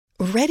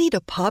Ready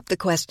to pop the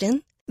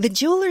question? The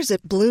jewelers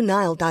at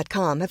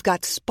BlueNile.com have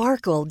got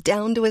sparkle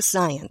down to a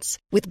science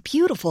with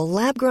beautiful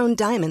lab-grown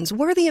diamonds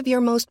worthy of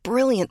your most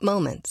brilliant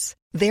moments.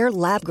 Their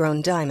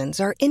lab-grown diamonds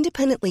are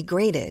independently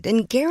graded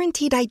and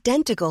guaranteed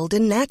identical to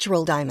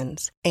natural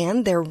diamonds,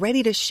 and they're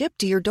ready to ship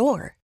to your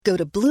door. Go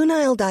to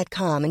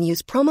BlueNile.com and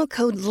use promo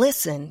code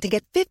LISTEN to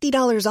get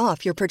 $50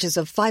 off your purchase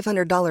of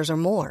 $500 or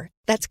more.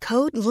 That's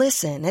code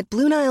LISTEN at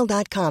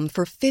BlueNile.com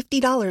for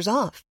 $50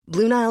 off.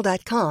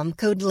 BlueNile.com,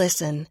 code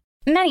LISTEN.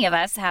 Many of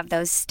us have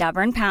those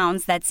stubborn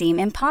pounds that seem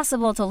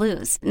impossible to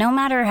lose, no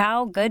matter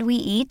how good we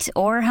eat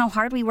or how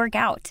hard we work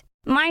out.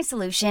 My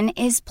solution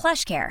is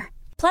PlushCare.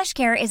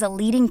 PlushCare is a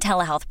leading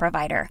telehealth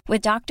provider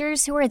with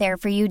doctors who are there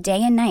for you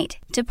day and night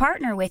to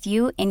partner with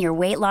you in your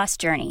weight loss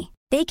journey.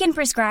 They can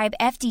prescribe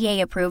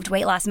FDA-approved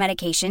weight loss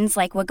medications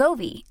like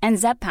Wegovy and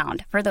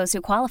Zepbound for those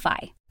who qualify.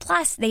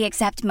 Plus, they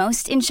accept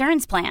most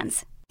insurance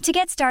plans. To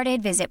get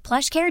started, visit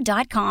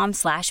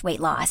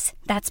plushcare.com/weightloss.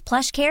 That's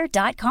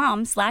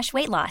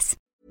plushcare.com/weightloss.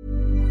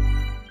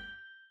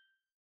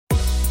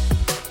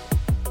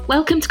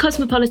 Welcome to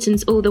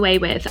Cosmopolitan's All the Way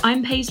With.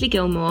 I'm Paisley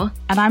Gilmore.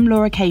 And I'm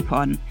Laura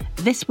Capon.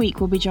 This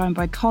week we'll be joined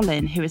by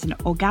Colin, who is an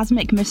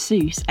orgasmic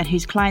masseuse and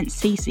whose client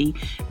Cece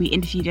we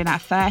interviewed in our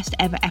first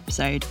ever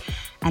episode.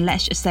 And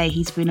let's just say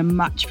he's been a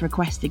much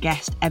requested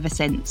guest ever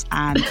since.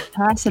 And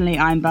personally,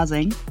 I'm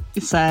buzzing.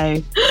 So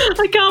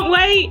I can't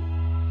wait.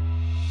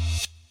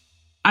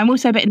 I'm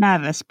also a bit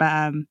nervous,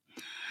 but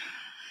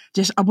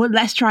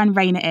let's try and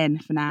rein it in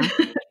for now.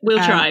 We'll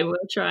try.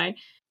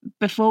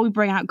 Before we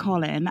bring out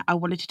Colin, I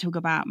wanted to talk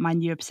about my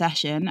new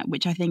obsession,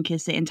 which I think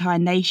is the entire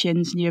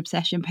nation's new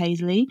obsession,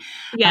 Paisley.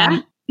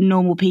 Yeah.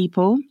 Normal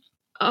People.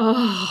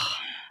 Oh.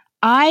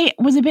 I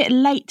was a bit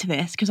late to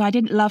this because I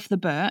didn't love the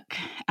book.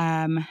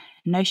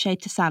 No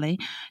shade to Sally.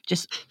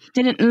 Just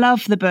didn't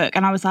love the book.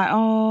 And I was like,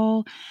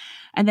 oh.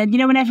 And then,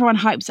 when everyone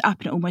hypes it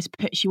up and it almost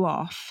puts you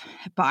off.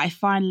 But I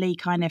finally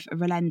kind of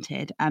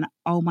relented. And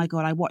oh my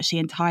God, I watched the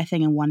entire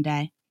thing in one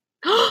day.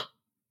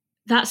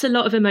 That's a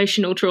lot of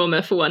emotional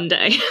trauma for one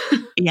day.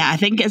 Yeah, I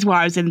think it's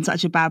why I was in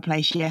such a bad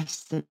place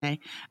yesterday.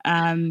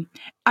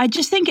 I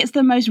just think it's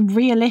the most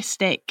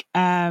realistic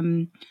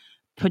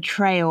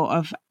portrayal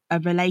of a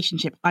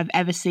relationship I've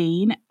ever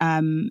seen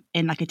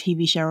in like a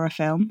TV show or a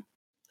film.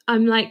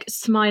 I'm like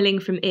smiling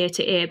from ear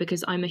to ear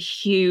because I'm a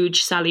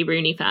huge Sally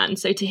Rooney fan.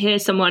 So to hear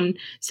someone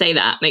say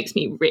that makes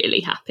me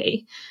really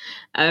happy.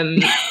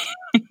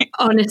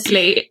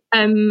 Honestly.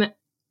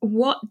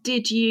 What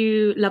did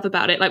you love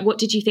about it? Like, what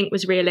did you think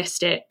was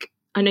realistic?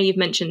 I know you've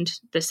mentioned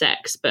the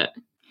sex, but...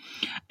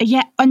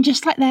 Yeah, and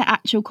just like their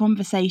actual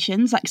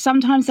conversations. Like,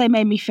 sometimes they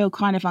made me feel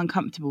kind of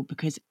uncomfortable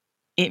because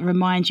it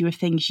reminds you of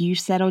things you've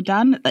said or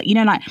done. Like,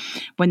 like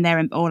when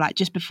they're or like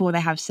just before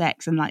they have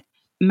sex and like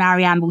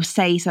Marianne will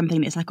say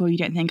something that's like, oh, you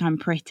don't think I'm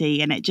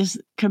pretty? And it just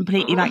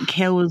completely like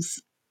kills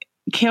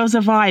a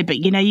vibe. But,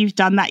 you've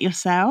done that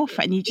yourself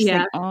and you just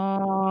think,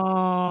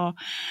 oh...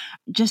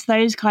 Just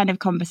those kind of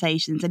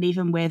conversations. And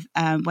even with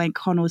when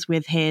Connell's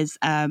with his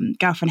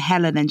girlfriend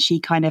Helen and she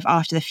kind of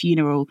after the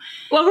funeral.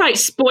 Well, right,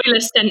 spoiler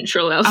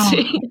central,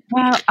 Elsie.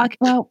 Well, I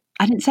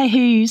didn't say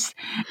whose.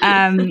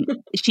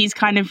 She's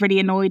kind of really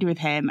annoyed with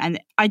him.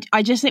 And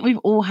I just think we've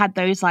all had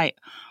those like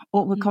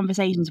awkward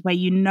conversations where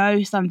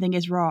something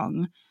is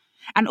wrong.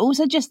 And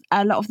also just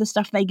a lot of the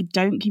stuff they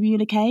don't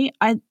communicate.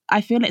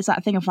 I feel it's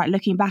that thing of like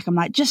looking back, I'm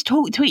like, just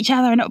talk to each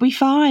other and it'll be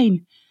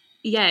fine.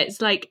 Yeah,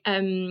 it's like...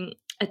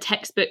 a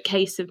textbook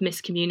case of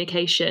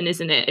miscommunication,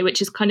 isn't it?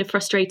 Which is kind of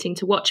frustrating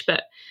to watch,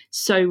 but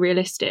so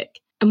realistic.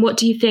 And what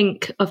do you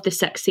think of the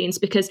sex scenes?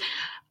 Because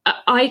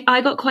I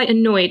got quite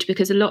annoyed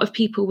because a lot of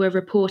people were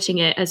reporting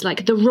it as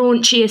like the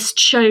raunchiest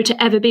show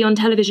to ever be on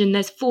television.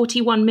 There's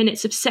 41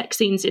 minutes of sex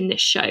scenes in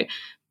this show.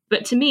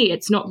 But to me,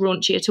 it's not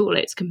raunchy at all.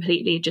 It's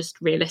completely just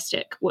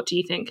realistic. What do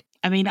you think?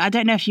 I mean, I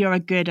don't know if you're a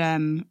good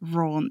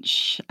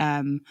raunch.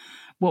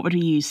 What would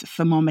we use?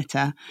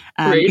 Thermometer.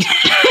 Rude.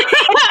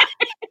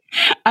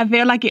 I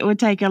feel like it would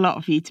take a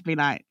lot for you to be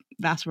like,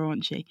 that's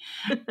raunchy.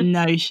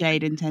 No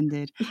shade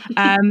intended.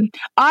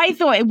 I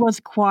thought it was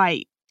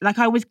quite, like,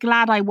 I was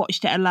glad I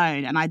watched it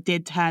alone and I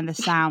did turn the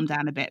sound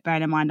down a bit,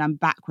 bearing in mind I'm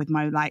back with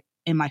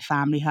in my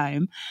family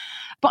home.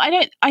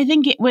 But I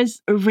think it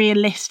was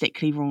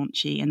realistically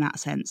raunchy in that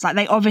sense. Like,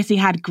 they obviously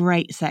had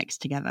great sex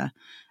together.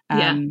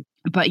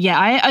 But yeah,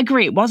 I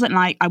agree. It wasn't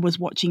like I was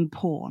watching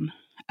porn.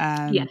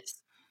 Yes.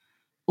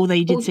 Although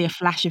you did see a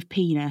flash of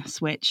penis,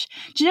 which,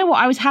 do you know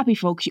what I was happy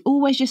for? Because you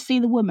always just see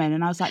the woman.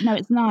 And I was like, no,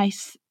 it's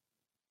nice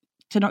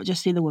to not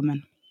just see the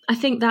woman. I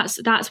think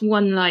that's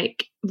one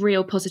like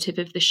real positive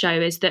of the show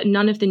is that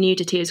none of the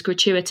nudity is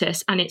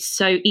gratuitous and it's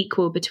so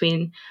equal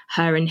between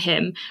her and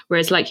him.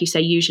 Whereas like you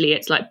say, usually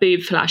it's like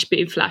boob flash,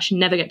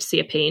 never get to see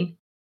a peen.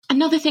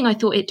 Another thing I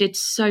thought it did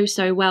so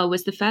well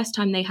was the first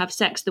time they have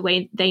sex, the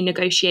way they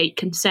negotiate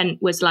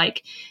consent was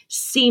like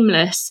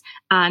seamless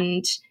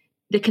and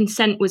the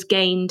consent was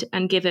gained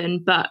and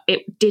given, but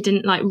it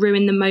didn't like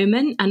ruin the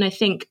moment. And I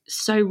think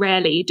so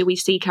rarely do we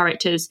see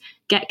characters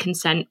get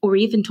consent or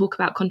even talk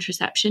about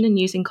contraception and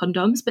using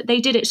condoms, but they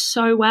did it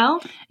so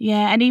well.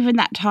 Yeah, and even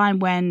that time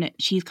when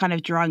she's kind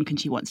of drunk and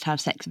she wants to have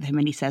sex with him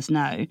and he says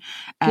no,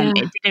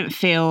 it didn't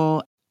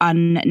feel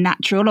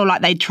unnatural or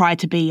like they tried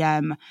to be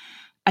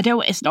I don't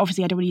want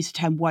to use the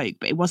term woke,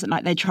 but it wasn't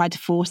like they tried to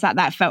force that.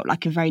 That felt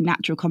like a very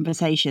natural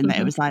conversation that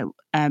it was like,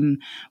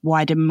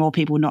 why do more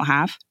people not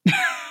have?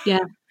 Yeah,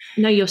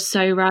 no, you're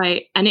so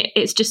right. And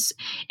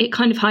it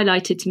kind of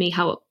highlighted to me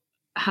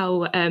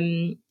how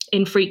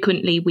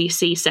infrequently we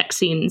see sex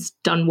scenes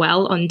done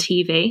well on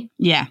TV.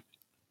 Yeah.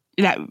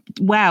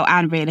 Well,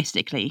 and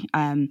realistically,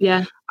 I'm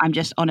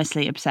just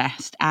honestly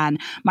obsessed. And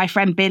my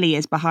friend Billy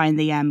is behind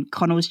the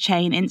Connell's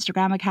Chain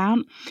Instagram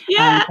account.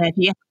 Yeah, so if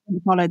you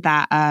haven't followed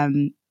that,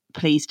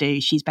 please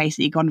do. She's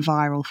basically gone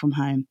viral from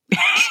home.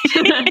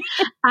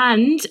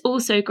 And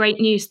also great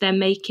news, they're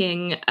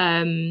making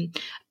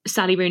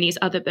Sally Rooney's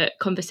other book,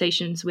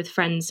 Conversations with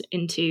Friends,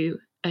 into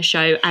a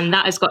show, and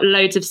that has got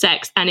loads of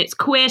sex, and it's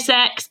queer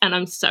sex, and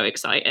I'm so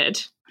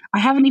excited. I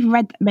haven't even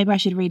read. Maybe I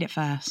should read it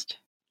first.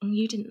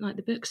 You didn't like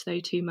the books though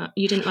too much.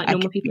 You didn't like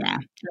Normal People. Yeah,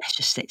 let's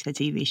just stick to the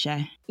TV show.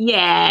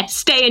 Yeah,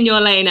 stay in your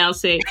lane,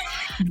 Elsie.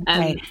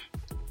 Okay.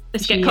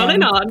 Let's get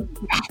Colin on.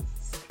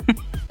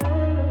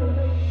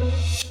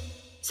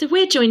 So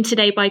we're joined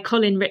today by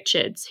Colin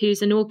Richards,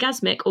 who's an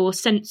orgasmic or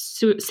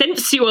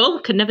sensual,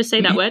 can never say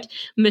that word,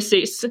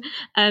 masseuse.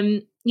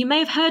 You may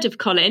have heard of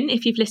Colin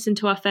if you've listened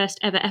to our first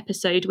ever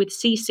episode with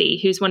Cece,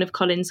 who's one of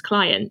Colin's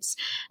clients.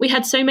 We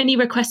had so many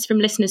requests from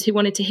listeners who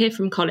wanted to hear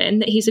from Colin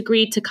that he's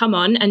agreed to come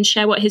on and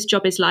share what his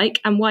job is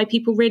like and why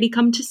people really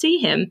come to see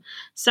him.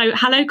 So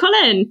hello,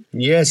 Colin.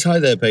 Yes, hi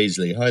there,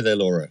 Paisley. Hi there,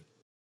 Laura.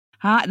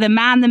 The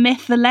man, the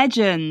myth, the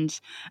legend.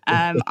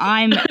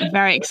 I'm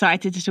very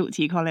excited to talk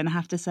to you, Colin, I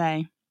have to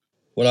say.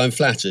 Well, I'm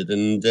flattered.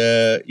 And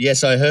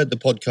yes, I heard the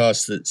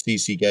podcast that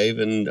Stacey gave,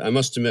 and I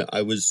must admit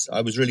I was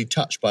really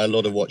touched by a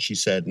lot of what she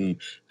said and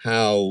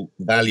how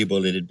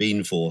valuable it had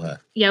been for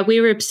her. Yeah,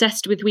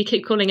 we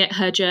keep calling it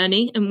her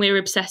journey, and we're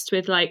obsessed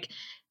with like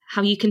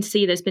how you can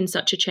see there's been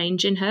such a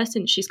change in her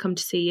since she's come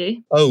to see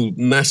you. Oh,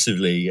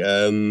 massively.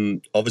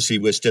 Obviously,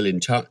 we're still in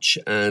touch,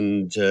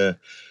 and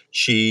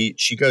she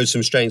goes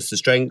from strength to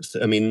strength.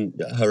 I mean,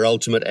 her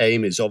ultimate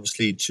aim is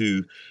obviously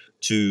to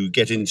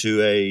get into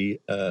a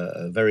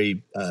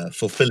very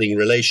fulfilling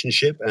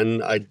relationship,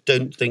 and I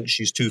don't think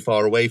she's too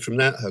far away from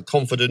that. Her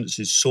confidence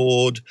is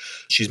soared.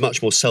 She's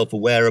much more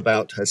self-aware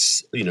about her,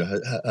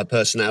 her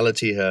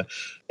personality. Her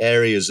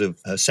areas of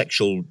her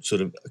sexual sort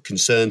of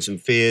concerns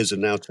and fears have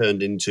now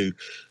turned into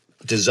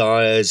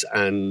desires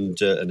and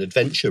an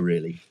adventure,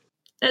 really.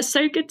 That's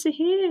so good to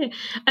hear.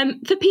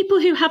 For people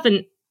who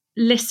haven't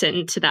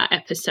listened to that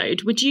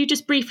episode, would you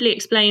just briefly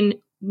explain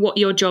what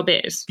your job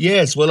is?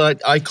 Yes, well,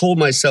 I call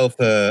myself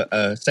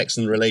a sex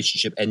and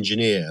relationship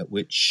engineer,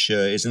 which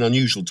is an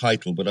unusual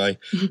title, but I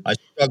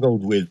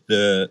struggled with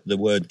the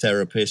word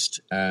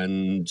therapist,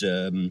 and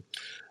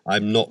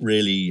I'm not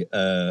really,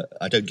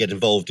 I don't get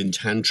involved in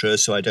tantra,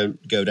 so I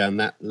don't go down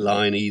that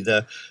line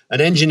either. An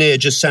engineer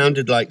just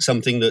sounded like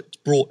something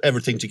that brought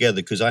everything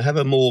together, because I have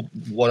a more,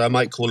 what I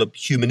might call a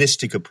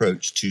humanistic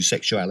approach to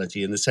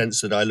sexuality, in the sense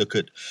that I look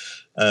at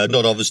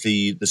not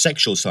obviously the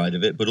sexual side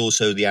of it, but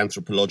also the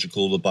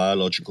anthropological, the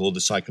biological,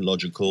 the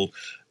psychological,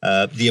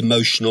 the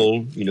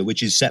emotional,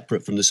 which is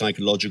separate from the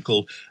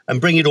psychological, and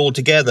bring it all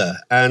together.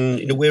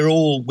 And we're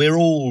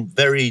all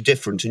very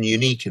different and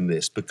unique in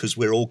this, because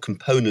we're all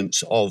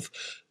components of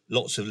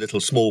lots of little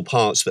small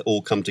parts that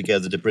all come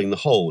together to bring the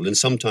whole. And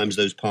sometimes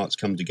those parts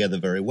come together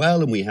very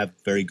well, and we have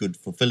very good,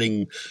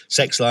 fulfilling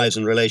sex lives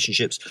and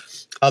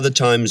relationships. Other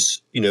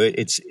times,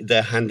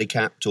 they're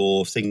handicapped,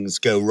 or things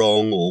go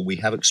wrong, or we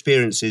have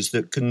experiences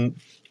that can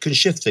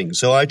shift things.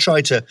 So I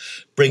try to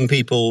bring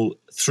people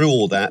through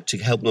all that to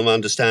help them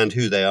understand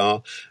who they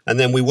are. And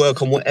then we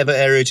work on whatever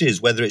area it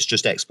is, whether it's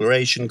just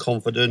exploration,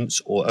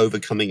 confidence, or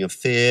overcoming a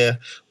fear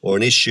or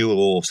an issue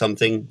or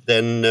something.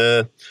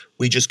 Then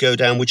we just go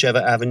down whichever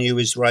avenue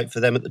is right for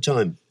them at the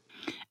time.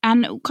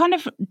 And kind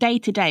of day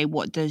to day,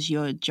 what does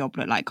your job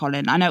look like,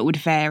 Colin? I know it would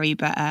vary,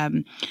 but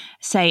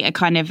say a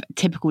kind of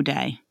typical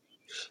day.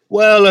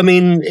 Well, I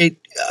mean,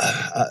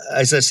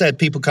 as I said,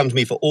 people come to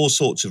me for all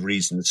sorts of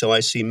reasons. So I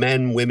see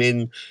men,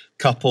 women,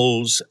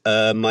 couples.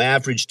 My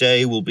average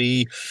day will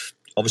be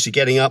obviously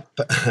getting up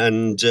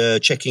and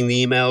checking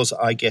the emails.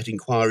 I get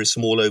inquiries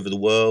from all over the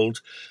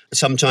world.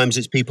 Sometimes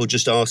it's people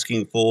just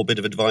asking for a bit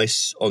of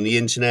advice on the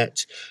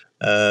internet.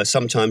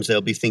 Sometimes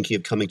they'll be thinking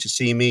of coming to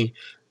see me,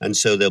 and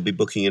so they'll be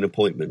booking an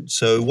appointment.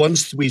 So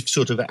once we've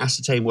sort of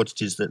ascertained what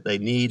it is that they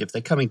need, if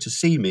they're coming to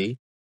see me,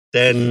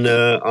 then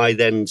I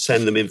then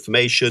send them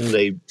information.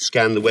 They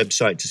scan the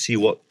website to see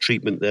what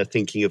treatment they're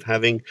thinking of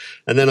having.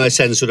 And then I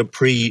send sort of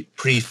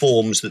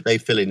pre-forms that they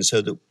fill in,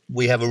 so that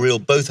we have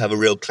both have a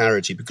real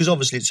clarity, because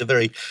obviously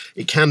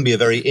it can be a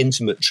very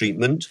intimate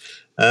treatment.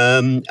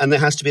 And there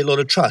has to be a lot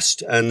of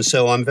trust. And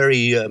so I'm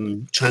very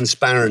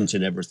transparent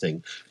in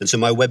everything. And so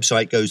my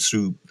website goes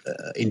through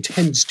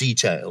intense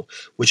detail,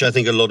 which I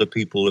think a lot of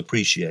people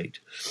appreciate.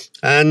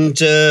 And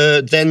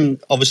then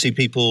obviously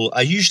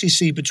I usually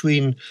see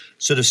between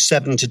sort of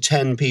 7 to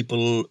 10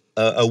 people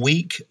a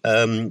week,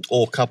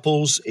 or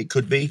couples, it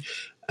could be.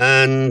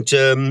 And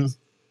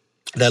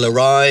they'll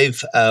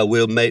arrive.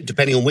 We'll make,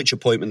 depending on which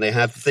appointment they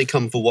have, if they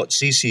come for what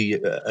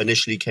Cece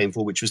initially came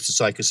for, which was the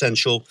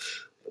Psychosential,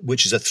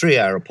 which is a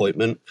 3-hour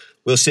appointment,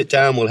 we'll sit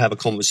down, we'll have a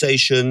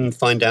conversation,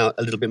 find out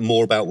a little bit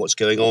more about what's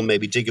going on,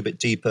 maybe dig a bit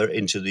deeper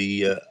into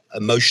the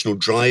emotional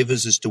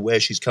drivers as to where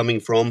she's coming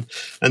from.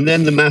 And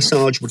then the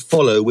massage would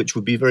follow, which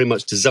would be very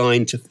much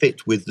designed to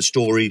fit with the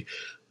story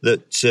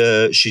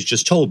that she's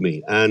just told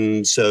me.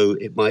 And so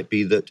it might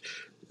be that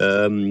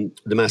the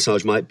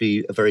massage might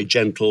be a very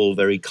gentle,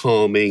 very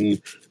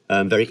calming,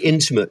 very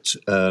intimate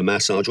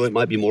massage, or it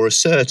might be more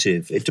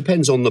assertive. It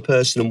depends on the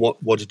person and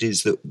what it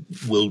is that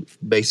will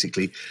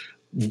basically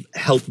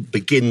help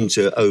begin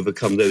to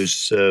overcome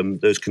those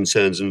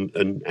concerns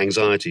and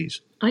anxieties.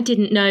 I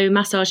didn't know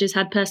massages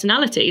had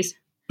personalities.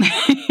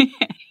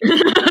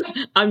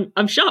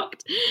 I'm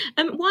shocked.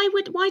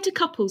 Why do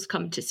couples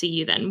come to see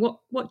you then?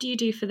 What do you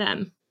do for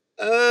them?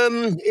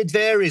 It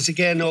varies.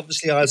 Again,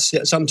 obviously,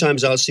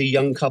 sometimes I'll see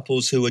young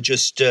couples who are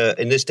just,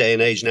 in this day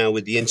and age now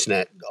with the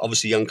internet,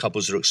 obviously young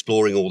couples are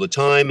exploring all the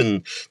time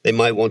and they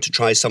might want to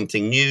try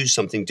something new,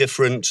 something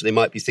different. They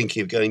might be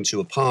thinking of going to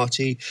a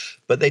party,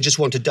 but they just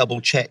want to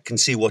double check and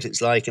see what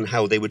it's like and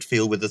how they would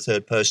feel with the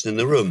third person in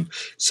the room.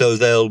 So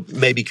they'll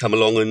maybe come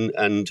along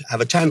and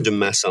have a tandem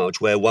massage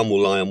where one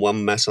will lie on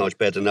one massage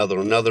bed, another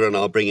on another, and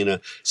I'll bring in a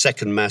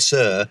second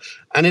masseur.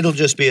 And it'll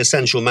just be a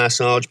sensual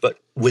massage, but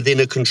within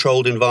a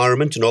controlled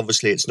environment. And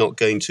obviously it's not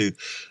going to,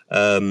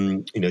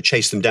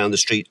 chase them down the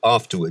street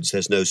afterwards.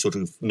 There's no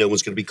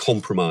one's going to be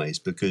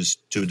compromised because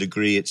to a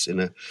degree it's in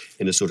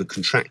a sort of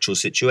contractual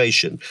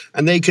situation.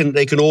 And they can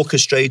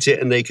orchestrate it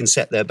and they can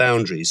set their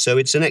boundaries. So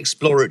it's an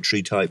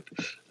exploratory type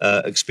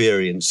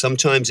experience.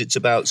 Sometimes it's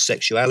about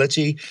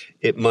sexuality.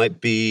 It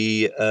might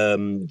be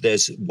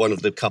there's one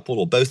of the couple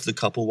or both the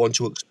couple want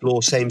to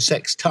explore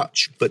same-sex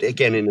touch, but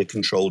again in a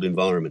controlled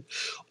environment.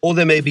 Or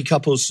there may be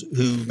couples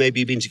who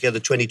maybe been together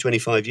 20,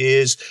 25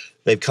 years.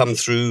 They've come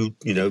through,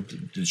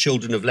 the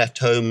children have left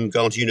home,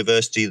 gone to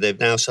university. They've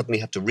now suddenly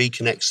have to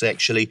reconnect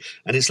sexually.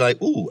 And it's like,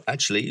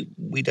 actually,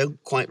 we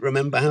don't quite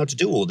remember how to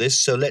do all this.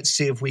 So let's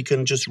see if we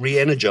can just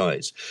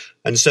re-energize.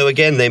 And so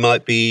again, they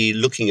might be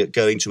looking at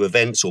going to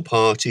events or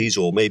parties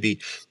or maybe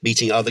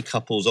meeting other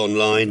couples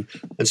online.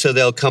 And so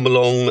they'll come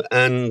along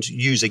and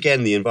use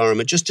again the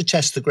environment just to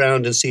test the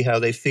ground and see how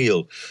they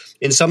feel.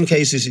 In some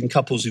cases, in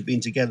couples who've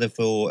been together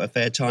for a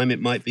fair time, it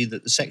might be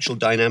that the sexual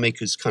dynamic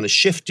has kind of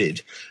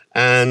shifted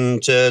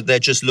and they're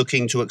just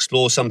looking to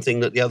explore something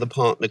that the other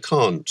partner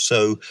can't.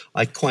 So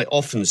I quite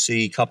often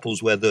see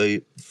couples where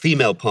the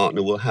female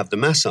partner will have the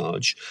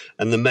massage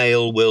and the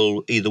male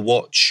will either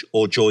watch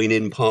or join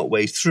in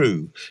partway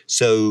through.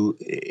 So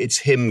it's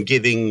him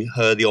giving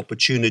her the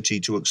opportunity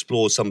to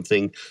explore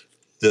something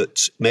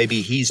that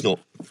maybe he's not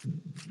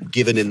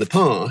given in the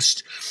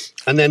past.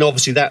 And then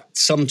obviously that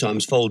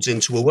sometimes folds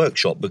into a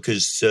workshop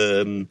because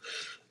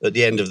at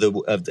the end of the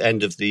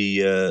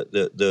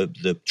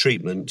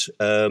treatment,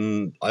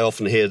 I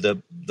often hear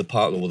the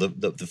partner or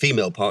the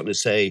female partner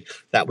say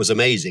that was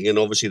amazing, and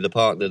obviously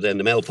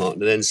the male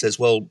partner then says,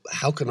 well,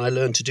 how can I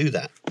learn to do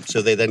that?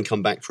 So they then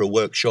come back for a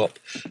workshop,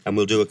 and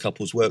we'll do a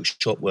couples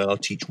workshop where I'll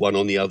teach one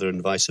on the other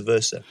and vice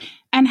versa.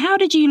 And how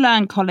did you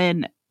learn,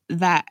 Colin,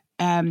 that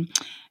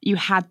you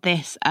had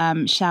this,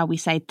 shall we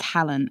say,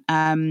 talent?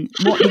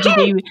 What did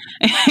you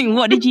do?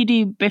 What did you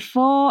do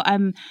before?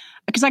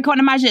 Because I can't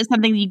imagine it's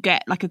something you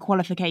get like a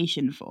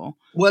qualification for.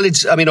 Well,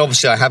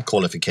 obviously I have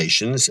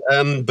qualifications,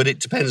 but it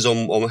depends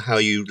on how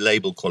you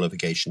label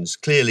qualifications.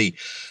 Clearly,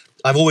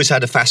 I've always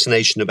had a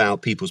fascination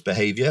about people's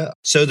behavior.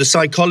 So the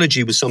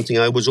psychology was something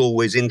I was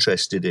always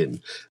interested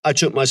in. I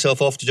took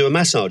myself off to do a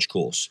massage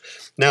course.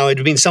 Now, it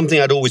had been something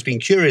I'd always been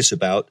curious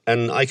about,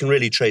 and I can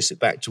really trace it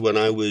back to when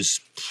I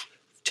was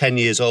 10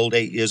 years old,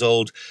 8 years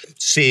old,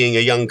 seeing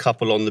a young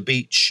couple on the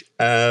beach,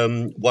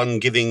 one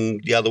giving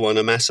the other one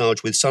a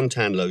massage with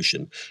suntan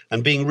lotion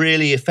and being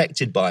really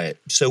affected by it.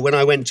 So when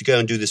I went to go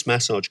and do this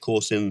massage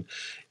course in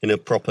a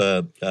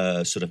proper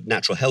sort of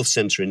natural health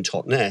centre in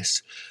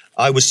Totnes,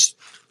 I was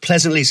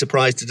pleasantly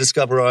surprised to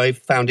discover I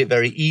found it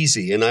very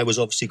easy and I was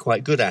obviously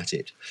quite good at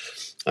it.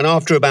 And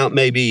after about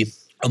maybe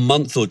a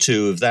month or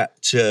two of that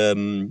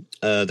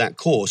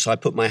course, I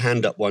put my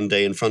hand up one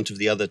day in front of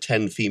the other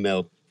 10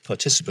 female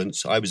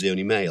participants. I was the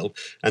only male,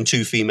 and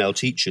 2 female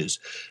teachers.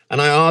 And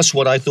I asked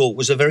what I thought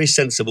was a very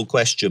sensible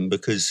question,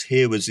 because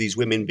here was these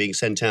women being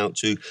sent out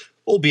to,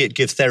 albeit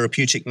give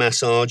therapeutic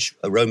massage,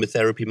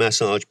 aromatherapy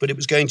massage, but it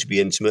was going to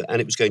be intimate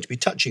and it was going to be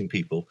touching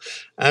people.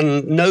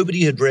 And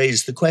nobody had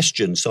raised the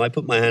question. So I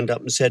put my hand up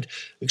and said,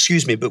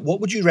 excuse me, but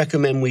what would you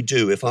recommend we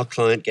do if our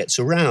client gets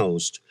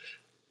aroused?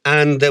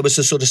 And there was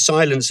a sort of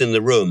silence in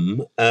the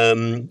room.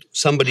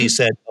 Somebody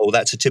said, "Oh,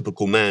 that's a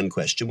typical man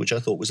question," which I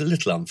thought was a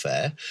little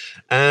unfair.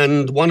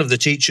 And one of the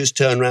teachers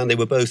turned around. They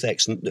were both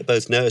excellent,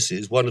 both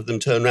nurses. One of them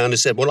turned around and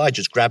said, "Well, I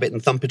just grab it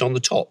and thump it on the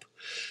top."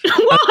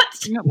 What?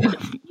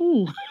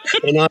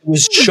 And I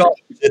was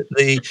shocked at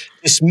the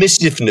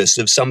dismissiveness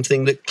of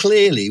something that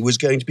clearly was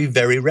going to be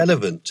very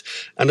relevant.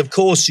 And of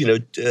course,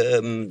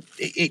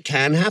 it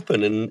can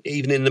happen. And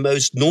even in the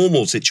most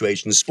normal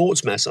situations,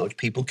 sports massage,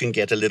 people can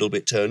get a little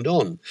bit turned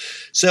on.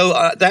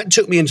 So that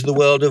took me into the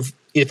world of,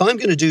 if I'm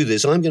going to do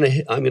this, I'm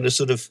going to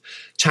sort of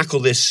tackle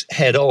this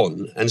head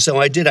on. And so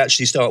I did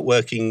actually start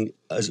working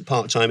as a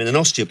part-time in an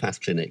osteopath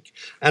clinic,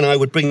 and I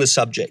would bring the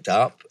subject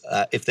up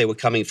if they were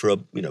coming for a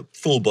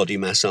full body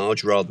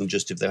massage rather than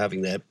just if they're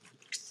having their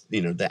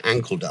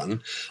ankle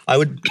done. I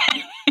would.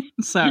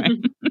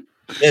 Sorry.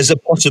 There's a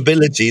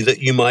possibility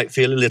that you might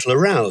feel a little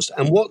aroused.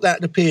 And what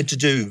that appeared to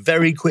do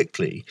very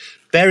quickly,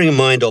 bearing in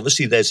mind,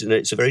 obviously,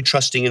 it's a very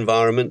trusting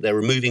environment. They're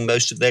removing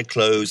most of their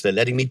clothes. They're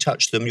letting me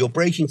touch them. You're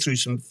breaking through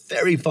some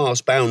very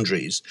fast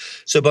boundaries.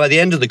 So by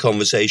the end of the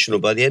conversation or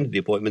by the end of the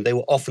appointment, they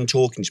were often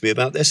talking to me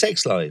about their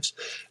sex lives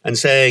and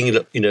saying,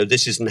 look,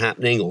 this isn't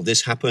happening, or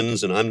this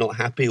happens and I'm not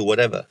happy, or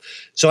whatever.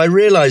 So I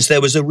realized there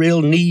was a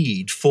real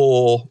need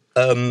for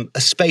a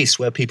space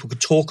where people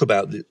could talk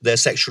about their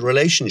sexual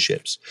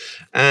relationships.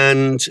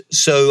 And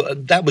so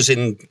that was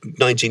in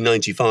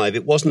 1995.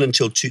 It wasn't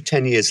until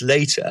 10 years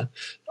later,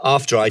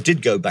 after I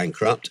did go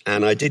bankrupt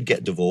and I did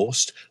get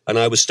divorced, and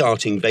I was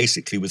starting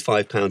basically with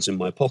 £5 in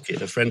my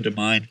pocket, a friend of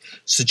mine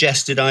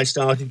suggested I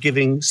started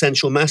giving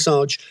sensual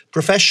massage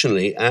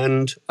professionally.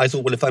 And I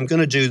thought, well, if I'm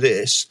going to do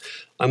this,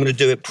 I'm going to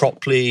do it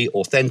properly,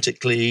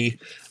 authentically,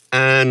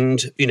 and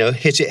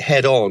hit it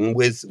head on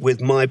with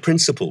my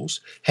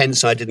principles.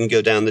 Hence, I didn't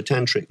go down the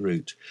tantric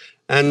route.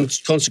 And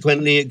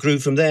consequently, it grew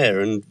from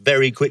there. And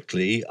very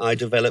quickly, I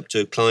developed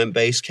a client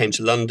base, came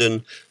to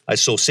London. I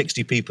saw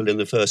 60 people in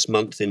the first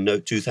month in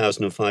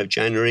 2005,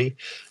 January,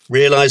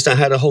 realized I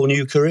had a whole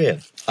new career.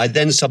 I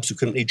then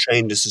subsequently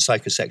trained as a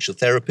psychosexual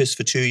therapist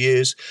for 2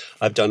 years.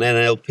 I've done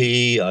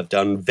NLP, I've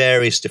done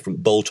various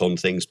different bolt-on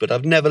things, but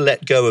I've never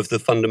let go of the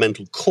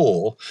fundamental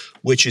core,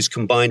 which is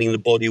combining the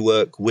body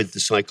work with the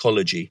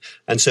psychology.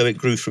 And so it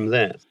grew from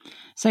there.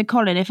 So,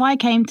 Colin, if I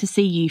came to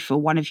see you for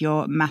one of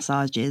your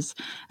massages,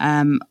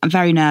 I'm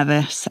very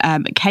nervous.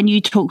 Can you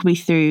talk me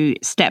through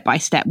step by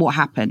step what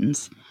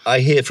happens? I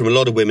hear from a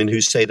lot of women who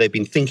say they've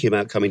been thinking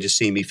about coming to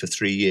see me for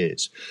 3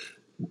 years.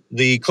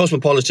 The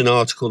Cosmopolitan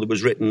article that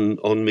was written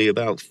on me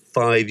about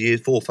 4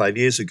 or 5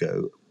 years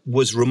ago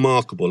was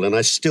remarkable. And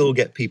I still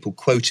get people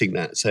quoting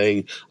that,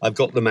 saying, I've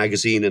got the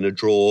magazine in a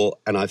drawer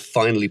and I've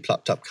finally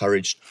plucked up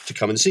courage to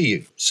come and see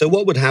you. So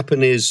what would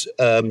happen is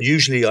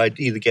usually I'd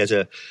either get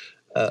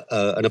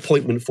an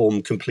appointment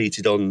form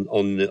completed on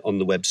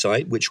the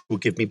website, which will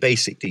give me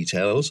basic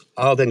details.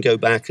 I'll then go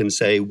back and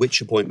say, which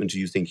appointment do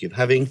you think you're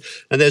having?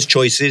 And there's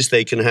choices.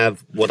 They can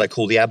have what I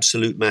call the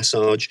absolute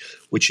massage,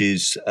 which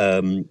is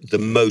the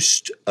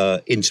most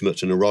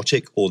intimate and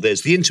erotic, or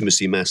there's the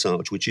intimacy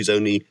massage, which is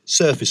only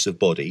surface of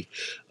body,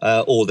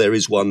 or there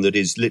is one that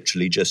is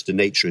literally just a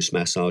naturist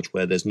massage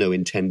where there's no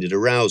intended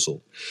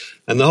arousal.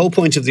 And the whole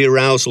point of the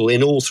arousal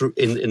in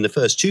the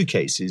first two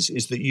cases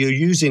is that you're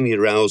using the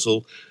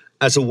arousal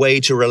as a way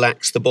to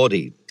relax the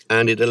body.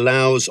 And it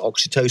allows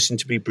oxytocin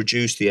to be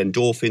produced, the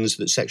endorphins,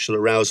 the sexual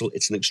arousal.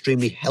 It's an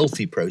extremely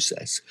healthy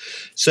process.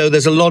 So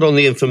there's a lot on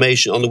the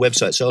information on the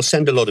website. So I'll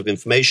send a lot of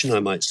information. I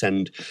might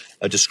send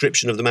a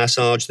description of the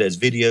massage. There's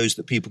videos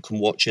that people can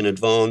watch in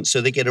advance, so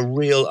they get a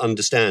real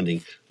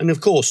understanding. And of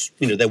course,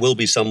 there will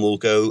be some will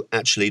go,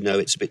 actually, no,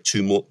 it's a bit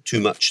too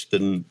much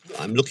than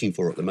I'm looking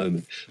for at the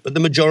moment. But the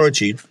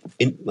majority,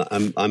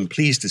 I'm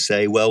pleased to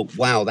say, well,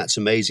 wow, that's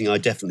amazing. I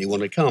definitely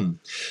want to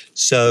come.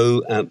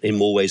 So in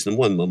more ways than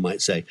one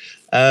might say.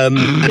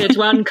 Good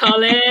one,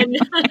 Colin.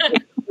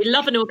 We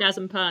love an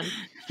orgasm pun.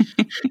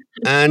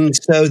 And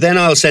so then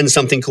I'll send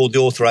something called the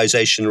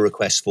authorization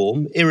request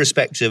form,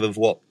 irrespective of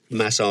what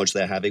massage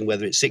they're having,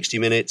 whether it's 60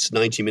 minutes,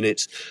 90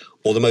 minutes,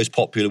 or the most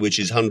popular, which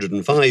is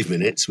 105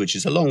 minutes, which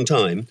is a long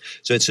time.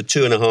 So it's a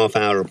 2.5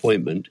 hour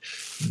appointment.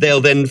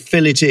 They'll then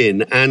fill it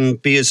in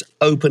and be as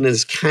open,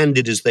 as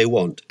candid as they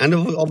want. And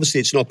obviously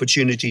it's an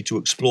opportunity to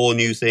explore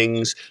new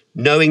things,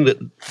 knowing that,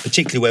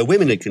 particularly where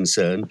women are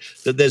concerned,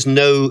 that there's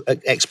no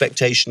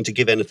expectation to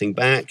give anything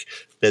back.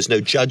 There's no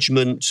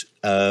judgment.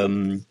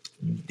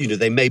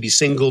 They may be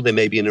single, they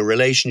may be in a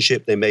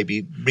relationship, they may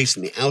be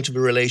recently out of a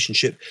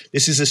relationship.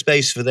 This is a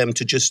space for them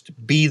to just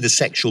be the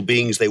sexual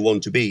beings they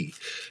want to be,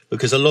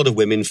 because a lot of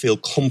women feel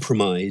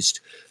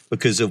compromised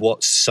because of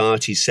what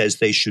society says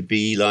they should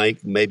be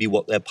like, maybe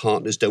what their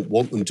partners don't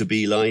want them to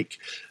be like.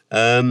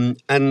 And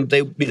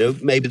they,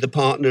 maybe the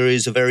partner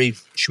is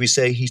should we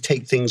say, he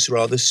take things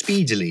rather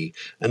speedily,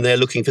 and they're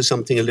looking for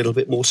something a little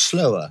bit more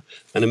slower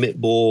and a bit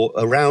more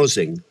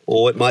arousing.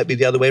 Or it might be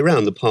the other way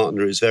around. The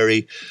partner is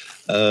very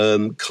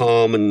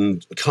calm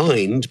and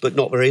kind, but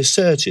not very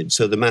assertive.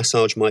 So the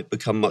massage might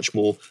become much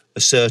more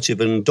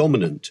assertive and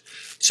dominant.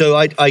 So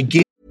I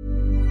give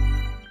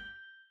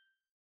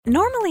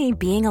Normally,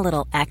 being a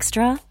little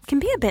extra can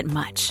be a bit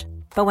much,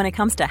 but when it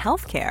comes to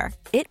healthcare,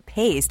 it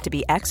pays to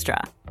be extra.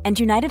 And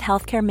United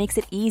Healthcare makes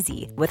it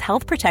easy with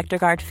Health Protector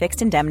Guard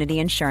fixed indemnity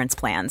insurance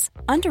plans.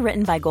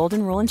 Underwritten by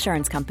Golden Rule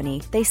Insurance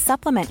Company, they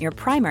supplement your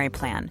primary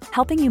plan,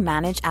 helping you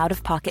manage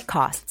out-of-pocket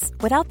costs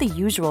without the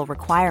usual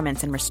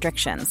requirements and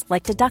restrictions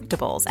like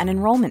deductibles and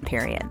enrollment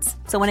periods.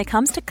 So when it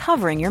comes to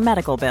covering your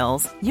medical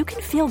bills, you can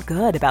feel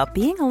good about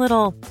being a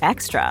little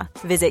extra.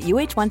 Visit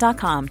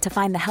uh1.com to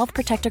find the Health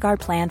Protector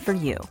Guard plan for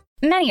you.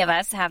 Many of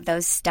us have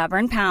those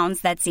stubborn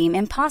pounds that seem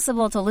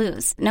impossible to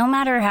lose, no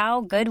matter how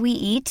good we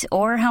eat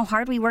or how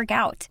hard we work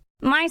out.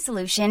 My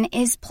solution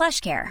is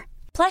PlushCare.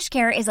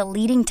 PlushCare is a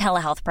leading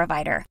telehealth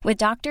provider with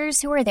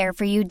doctors who are there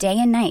for you day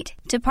and night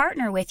to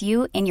partner with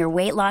you in your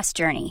weight loss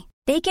journey.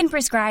 They can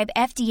prescribe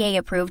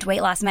FDA-approved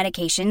weight loss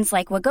medications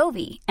like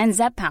Wegovy and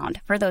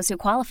Zepbound for those who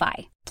qualify.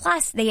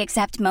 Plus, they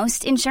accept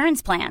most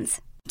insurance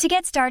plans. To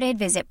get started,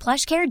 visit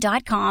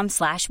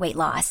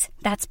plushcare.com/weightloss.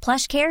 That's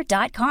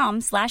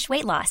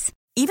plushcare.com/weightloss.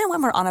 Even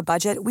when we're on a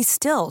budget, we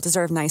still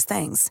deserve nice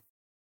things.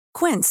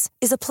 Quince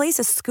is a place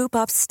to scoop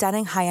up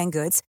stunning high-end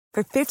goods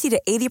for 50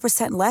 to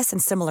 80% less than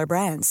similar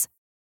brands.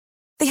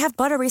 They have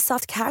buttery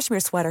soft cashmere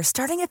sweaters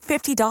starting at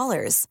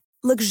 $50,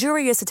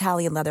 luxurious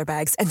Italian leather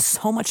bags, and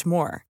so much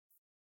more.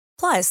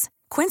 Plus,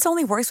 Quince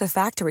only works with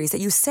factories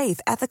that use safe,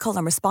 ethical,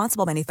 and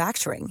responsible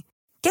manufacturing.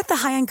 Get the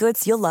high-end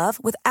goods you'll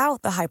love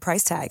without the high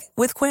price tag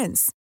with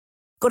Quince.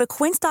 Go to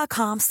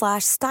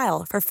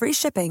quince.com/style for free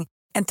shipping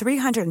and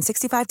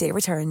 365-day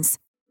returns.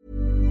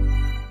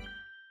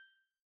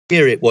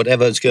 Hear it,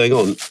 whatever's going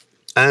on.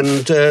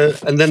 And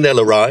then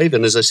they'll arrive.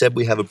 And as I said,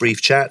 we have a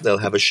brief chat. They'll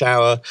have a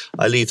shower.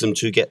 I leave them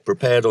to get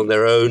prepared on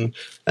their own.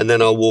 And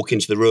then I'll walk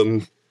into the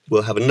room.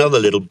 We'll have another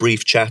little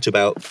brief chat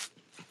about,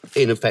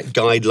 in effect,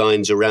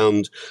 guidelines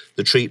around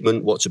the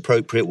treatment, what's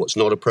appropriate, what's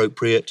not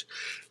appropriate.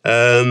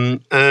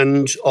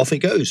 And off it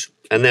goes.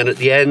 And then at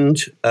the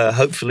end,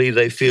 hopefully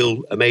they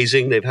feel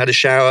amazing. They've had a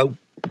shower.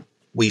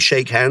 We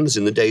shake hands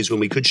in the days when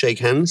we could shake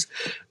hands.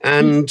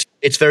 And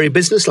it's very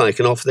businesslike,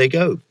 and off they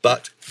go.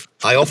 But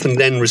I often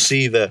then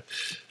receive a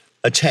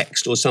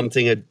text or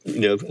something, a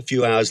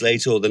few hours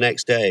later or the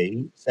next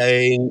day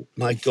saying,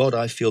 my God,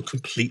 I feel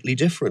completely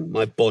different.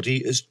 My body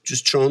is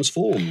just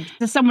transformed.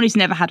 As someone who's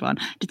never had one,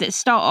 did it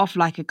start off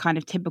like a kind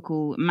of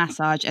typical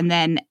massage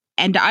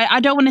and I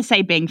don't want to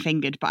say being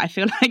fingered, but I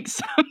feel like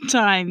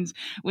sometimes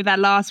with that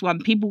last one,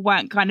 people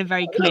weren't kind of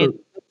very clear.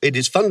 It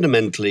is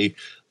fundamentally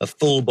a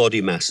full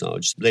body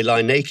massage. They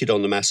lie naked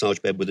on the massage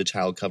bed with a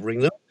towel covering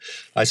them.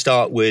 I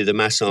start with a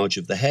massage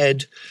of the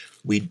head.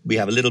 We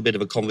have a little bit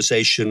of a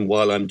conversation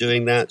while I'm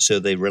doing that, so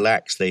they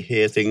relax, they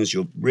hear things,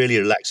 you're really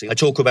relaxing. I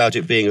talk about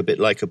it being a bit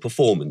like a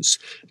performance,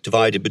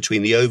 divided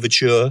between the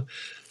overture,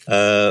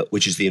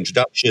 which is the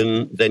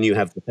introduction, then you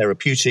have the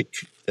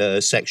therapeutic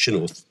section,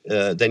 or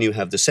then you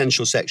have the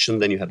sensual section,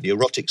 then you have the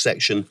erotic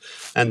section,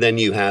 and then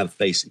you have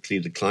basically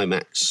the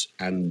climax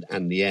and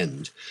the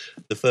end.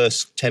 The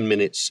first 10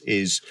 minutes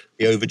is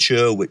the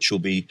overture, which will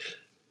be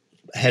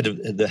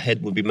the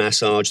head will be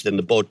massaged, then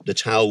the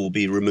towel will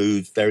be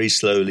removed very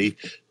slowly.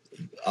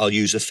 I'll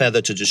use a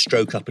feather to just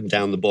stroke up and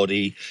down the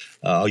body.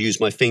 I'll use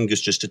my fingers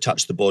just to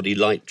touch the body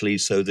lightly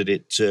so that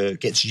it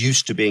gets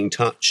used to being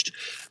touched.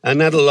 And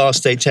that'll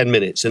last, say, 10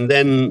 minutes. And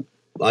then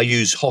I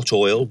use hot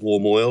oil,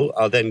 warm oil.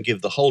 I'll then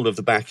give the whole of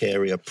the back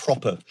area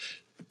proper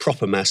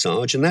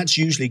massage. And that's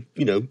usually,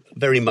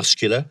 very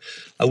muscular.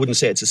 I wouldn't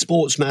say it's a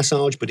sports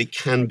massage, but it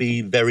can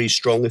be very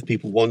strong if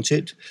people want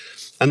it.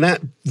 And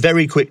that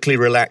very quickly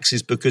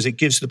relaxes because it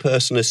gives the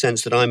person a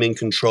sense that I'm in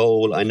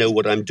control, I know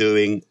what I'm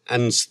doing,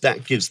 and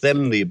that gives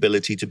them the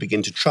ability to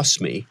begin to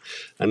trust me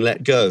and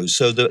let go.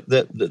 So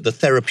the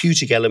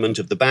therapeutic element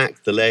of the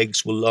back, the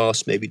legs, will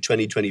last maybe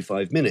 20,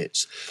 25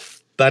 minutes.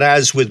 But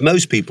as with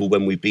most people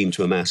when we've been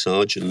to a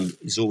massage, and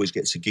he always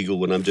gets a giggle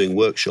when I'm doing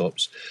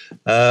workshops,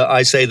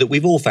 I say that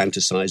we've all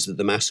fantasized that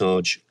the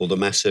massage or the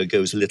masseur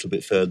goes a little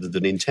bit further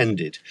than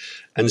intended.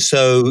 And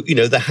so,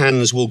 the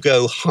hands will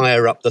go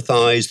higher up the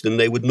thighs than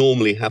they would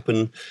normally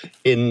happen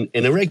in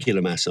a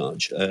regular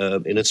massage,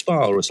 in a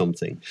spa or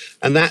something.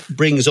 And that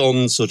brings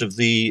on sort of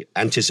the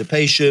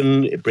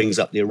anticipation, it brings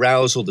up the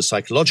arousal, the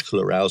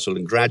psychological arousal,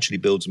 and gradually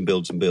builds and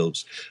builds and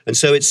builds. And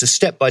so it's a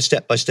step by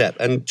step by step.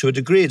 And to a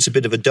degree, it's a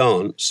bit of a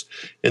dance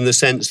in the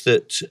sense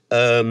that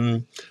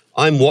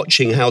I'm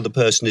watching how the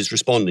person is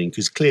responding,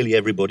 because clearly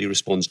everybody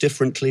responds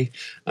differently,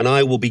 and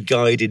I will be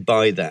guided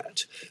by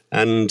that.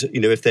 And,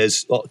 if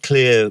there's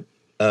clear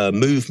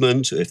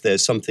movement, if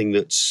there's something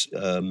that's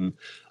I'm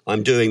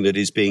doing that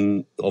is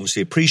being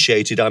obviously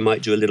appreciated, I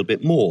might do a little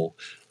bit more.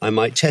 I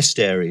might test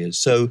areas.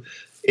 So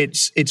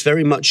it's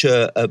very much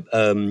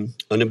an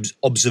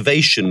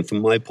observation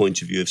from my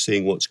point of view of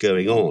seeing what's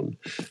going on.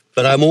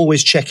 But I'm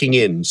always checking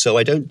in. So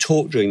I don't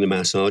talk during the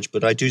massage,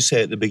 but I do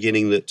say at the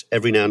beginning that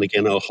every now and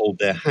again I'll hold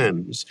their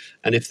hands.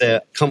 And if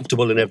they're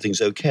comfortable and everything's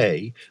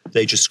okay,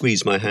 they just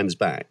squeeze my hands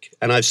back.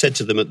 And I've said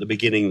to them at the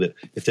beginning that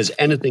if there's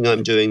anything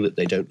I'm doing that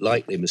they don't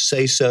like, they must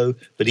say so.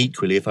 But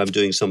equally, if I'm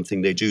doing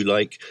something they do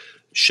like,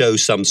 show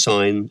some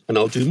sign and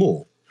I'll do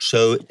more.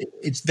 So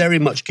it's very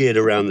much geared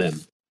around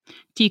them.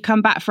 Do you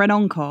come back for an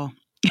encore?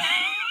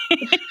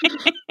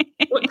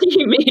 What do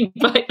you mean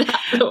by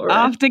that, Laura?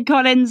 After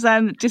Colin's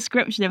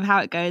description of how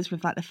it goes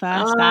with like the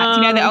first act,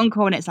 you know, the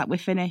encore, and it's like, we're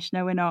finished.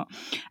 No, we're not.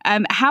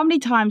 How many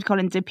times,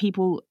 Colin, do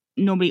people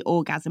normally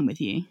orgasm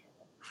with you?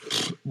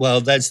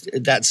 Well, that's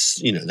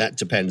that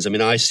depends. I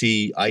mean,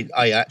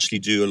 I actually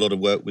do a lot of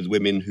work with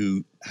women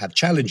who have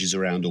challenges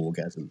around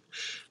orgasm,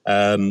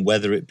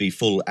 whether it be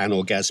full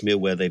anorgasmia,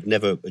 where they've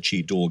never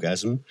achieved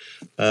orgasm,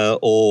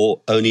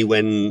 or only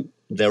when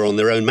they're on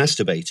their own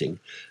masturbating.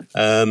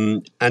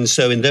 And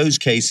so in those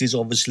cases,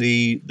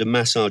 obviously, the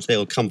massage,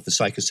 they'll come for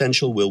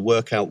Psychosential. We'll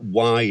work out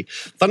why.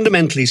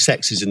 Fundamentally,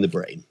 sex is in the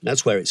brain.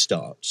 That's where it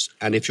starts.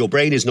 And if your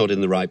brain is not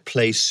in the right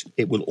place,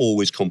 it will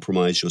always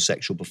compromise your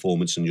sexual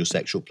performance and your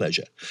sexual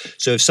pleasure.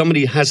 So if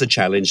somebody has a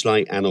challenge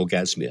like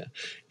anorgasmia,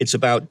 it's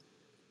about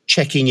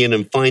checking in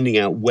and finding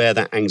out where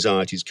that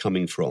anxiety is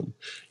coming from.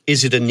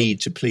 Is it a need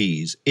to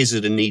please? Is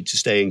it a need to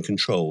stay in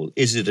control?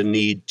 Is it a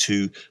need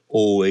to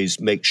always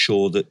make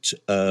sure that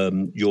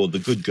you're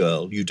the good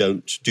girl? You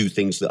don't do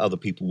things that other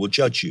people will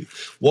judge you.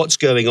 What's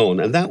going on?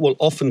 And that will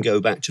often go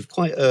back to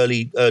quite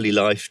early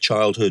life,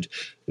 childhood.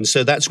 And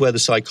so that's where the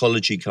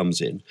psychology comes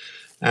in.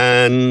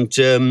 And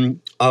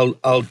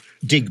I'll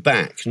dig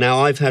back. Now,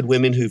 I've had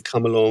women who've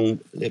come along.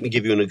 Let me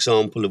give you an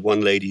example of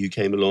one lady who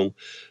came along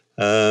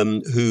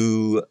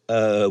who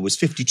was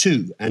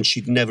 52 and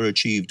she'd never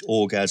achieved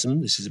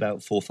orgasm. This is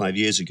about 4 or 5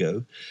 years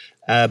ago.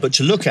 But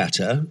to look at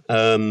her,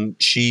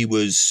 she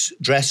was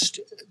dressed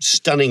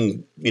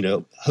stunning,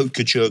 haute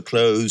couture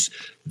clothes,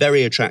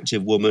 very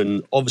attractive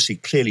woman, obviously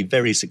clearly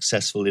very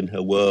successful in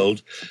her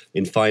world,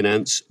 in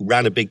finance,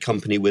 ran a big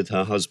company with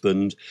her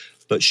husband.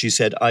 But she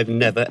said, I've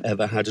never,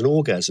 ever had an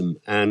orgasm.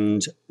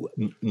 And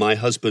my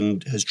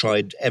husband has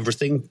tried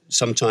everything,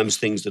 sometimes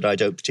things that I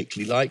don't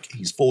particularly like.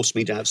 He's forced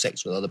me to have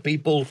sex with other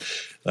people.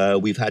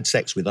 We've had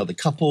sex with other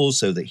couples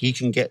so that he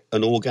can get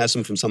an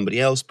orgasm from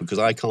somebody else because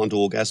I can't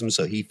orgasm,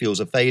 so he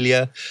feels a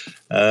failure,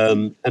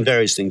 and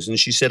various things. And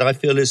she said, I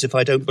feel as if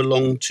I don't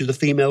belong to the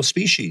female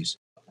species.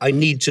 I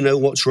need to know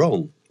what's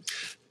wrong.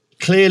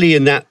 Clearly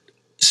in that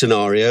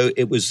scenario,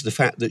 it was the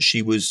fact that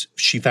she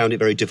found it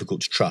very difficult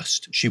to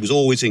trust. She was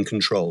always in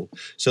control.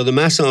 So the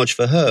massage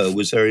for her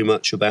was very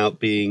much about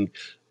being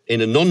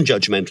in a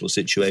non-judgmental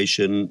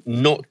situation,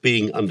 not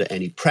being under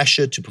any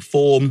pressure to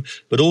perform,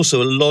 but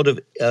also a lot of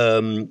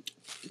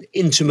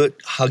intimate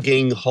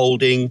hugging,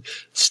 holding,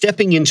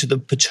 stepping into the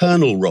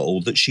paternal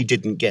role that she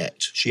didn't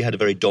get. She had a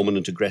very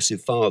dominant,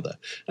 aggressive father,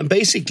 and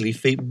basically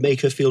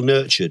make her feel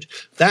nurtured.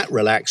 That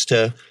relaxed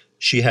her.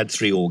 She had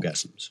 3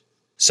 orgasms.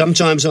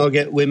 Sometimes I'll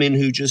get women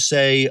who just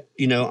say,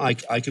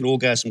 I can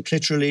orgasm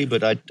clitorally,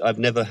 but I've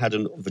never had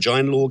a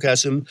vaginal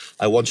orgasm.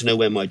 I want to know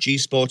where my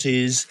G-spot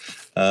is.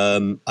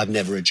 I've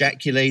never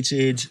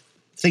ejaculated,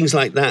 things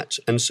like that.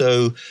 And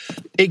so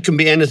it can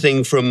be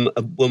anything from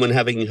a woman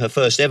having her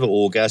first ever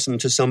orgasm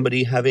to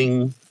somebody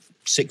having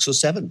 6 or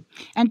 7.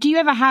 And do you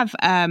ever have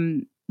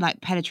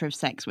penetrative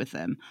sex with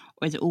them?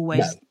 Or is it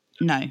always...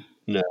 No.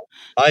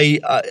 I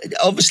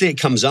obviously it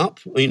comes up.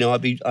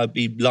 I'd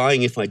be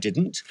lying if I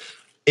didn't.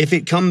 If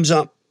it comes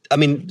up,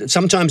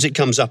 sometimes it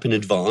comes up in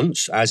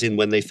advance, as in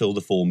when they fill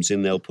the forms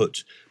in, they'll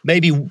put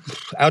maybe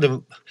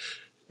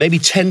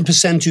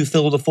 10% who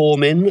fill the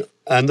form in.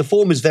 And the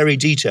form is very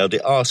detailed.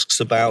 It asks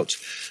about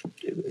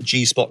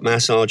G-spot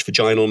massage,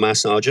 vaginal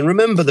massage. And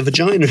remember, the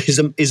vagina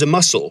is a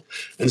muscle.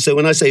 And so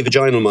when I say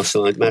vaginal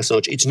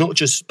massage, it's not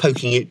just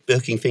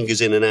poking fingers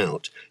in and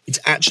out. It's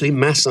actually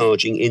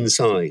massaging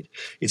inside.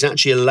 It's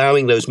actually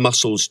allowing those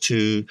muscles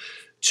to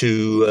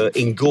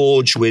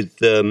engorge with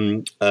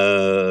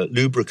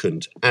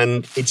lubricant.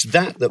 And it's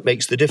that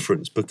makes the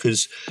difference,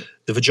 because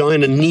the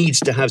vagina needs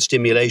to have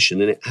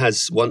stimulation, and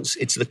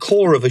it's the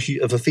core of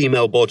a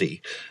female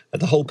body,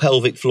 the whole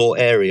pelvic floor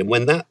area. And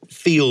when that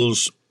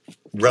feels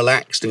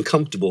relaxed and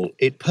comfortable,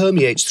 it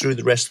permeates through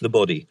the rest of the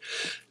body.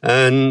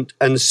 And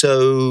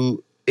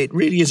so it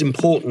really is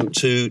important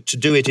to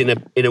do it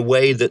in a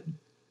way that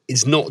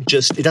is not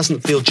just, it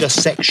doesn't feel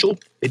just sexual.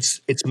 It's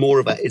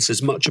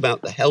as much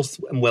about the health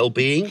and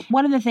well-being.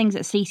 One of the things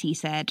that Cece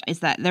said is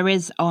that there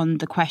is on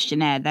the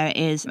questionnaire, there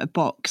is a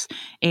box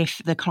if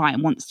the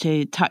client wants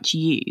to touch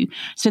you.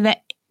 So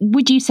that,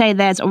 would you say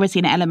there's obviously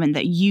an element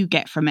that you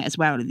get from it as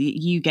well, that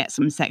you get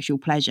some sexual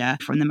pleasure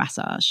from the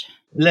massage?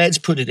 Let's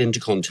put it into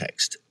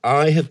context.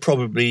 I have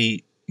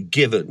probably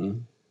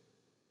given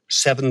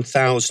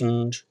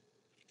 7,000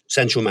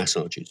 sensual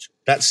massages.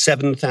 That's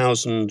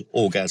 7,000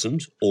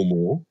 orgasms or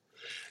more.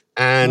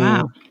 And,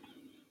 wow.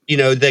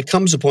 There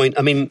comes a point,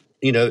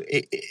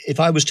 if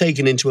I was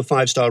taken into a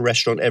 5-star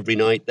restaurant every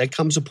night, there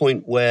comes a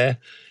point where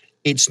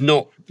it's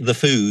not the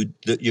food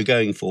that you're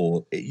going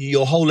for.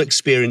 Your whole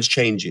experience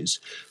changes.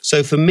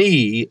 So for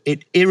me,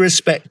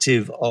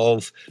 irrespective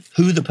of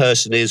who the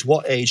person is,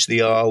 what age they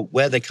are,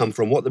 where they come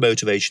from, what the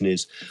motivation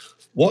is,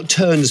 what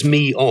turns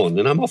me on,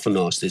 and I'm often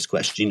asked this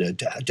question,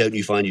 don't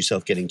you find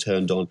yourself getting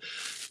turned on?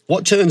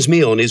 What turns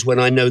me on is when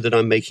I know that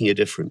I'm making a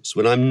difference,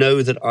 when I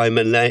know that I'm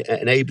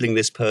enabling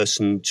this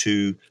person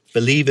to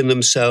believe in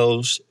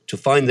themselves, to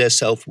find their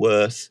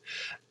self-worth,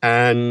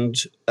 and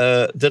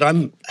that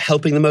I'm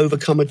helping them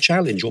overcome a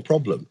challenge or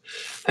problem.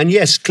 And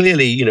yes,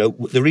 clearly, you know,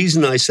 the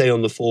reason I say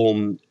on the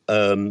form,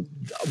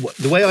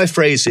 the way I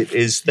phrase it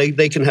is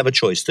they can have a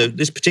choice. So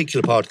this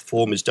particular part of the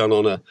form is done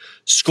on a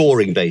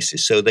scoring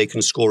basis. So they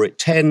can score it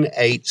 10,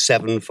 8,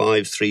 7,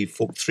 5, 3,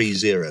 4, 3,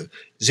 0.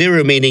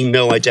 0 meaning,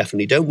 no, I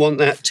definitely don't want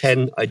that.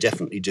 10, I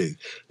definitely do.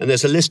 And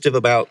there's a list of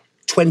about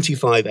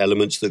 25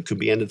 elements that could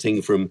be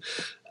anything from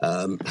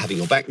having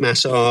your back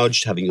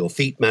massaged, having your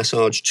feet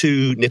massaged,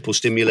 to nipple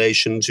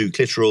stimulation, to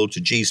clitoral,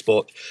 to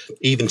G-spot,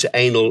 even to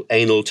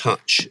anal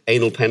touch,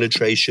 anal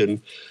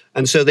penetration.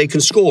 And so they can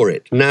score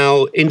it.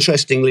 Now,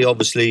 interestingly,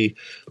 obviously,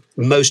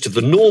 most of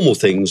the normal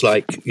things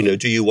like, you know,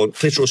 do you want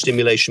clitoral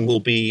stimulation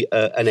will be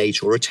an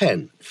 8 or a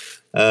 10.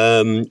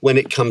 When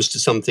it comes to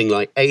something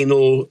like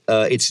anal,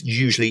 it's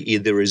usually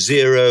either a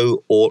 0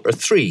 or a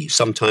 3,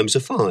 sometimes a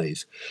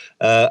 5.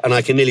 And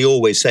I can nearly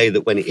always say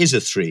that when it is a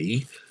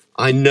 3,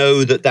 I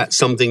know that that's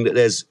something that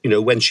there's, you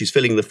know, when she's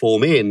filling the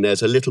form in,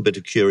 there's a little bit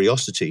of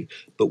curiosity.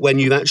 But when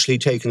you've actually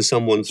taken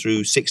someone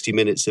through 60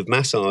 minutes of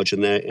massage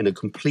and they're in a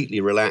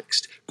completely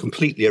relaxed,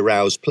 completely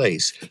aroused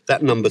place,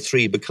 that number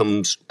 3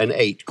 becomes an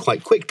 8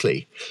 quite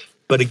quickly.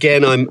 But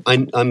again,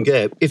 I'm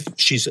good. If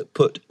she's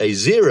put a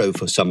 0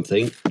 for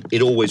something,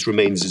 it always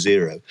remains a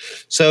 0.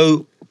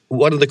 So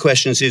one of the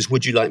questions is,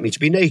 would you like me to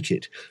be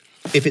naked?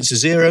 If it's a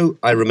 0,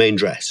 I remain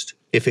dressed.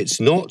 If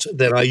it's not,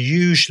 then I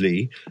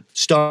usually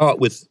start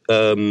with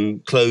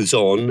clothes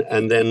on,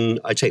 and then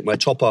I take my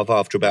top off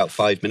after about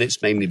 5 minutes,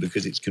 mainly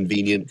because it's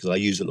convenient, because I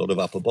use a lot of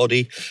upper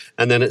body.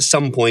 And then at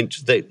some point,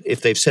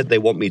 if they've said they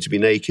want me to be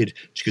naked,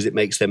 because it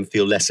makes them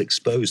feel less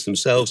exposed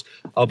themselves,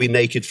 I'll be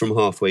naked from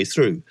halfway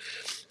through.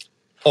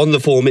 On the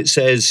form, it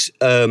says,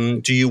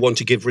 do you want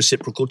to give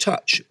reciprocal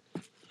touch?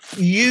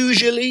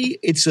 Usually,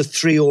 it's a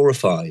 3 or a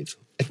 5.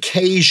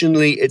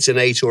 Occasionally, it's an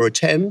 8 or a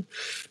 10.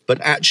 But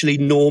actually,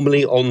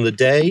 normally on the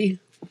day,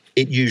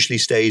 it usually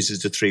stays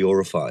as a 3 or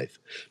a 5.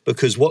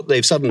 Because what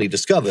they've suddenly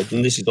discovered,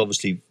 and this is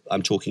obviously,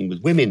 I'm talking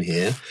with women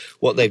here,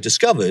 what they've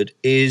discovered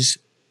is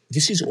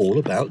this is all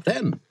about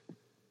them.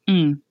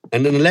 And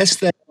unless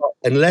they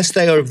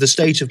are of the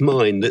state of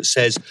mind that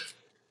says,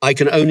 I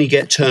can only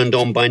get turned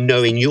on by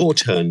knowing you're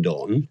turned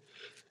on,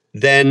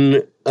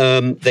 then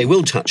they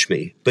will touch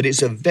me. But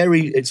it's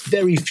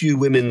very few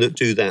women that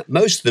do that.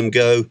 Most of them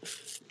go,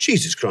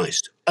 Jesus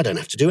Christ, I don't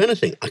have to do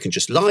anything. I can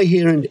just lie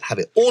here and have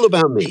it all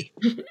about me.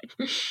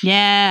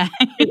 Yeah.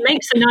 It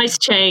makes a nice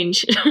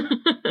change.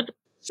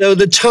 So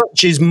the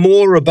touch is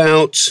more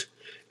about,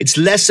 it's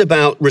less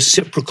about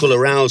reciprocal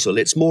arousal.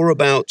 It's more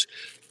about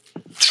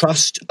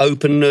trust,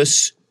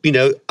 openness. You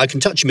know, I can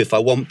touch him if I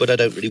want, but I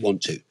don't really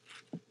want to.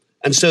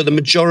 And so the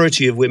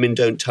majority of women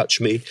don't touch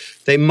me.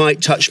 They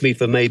might touch me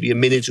for maybe a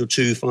minute or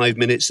 2, 5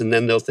 minutes, and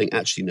then they'll think,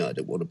 actually, no, I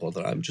don't want to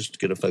bother. I'm just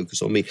going to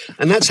focus on me.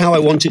 And that's how I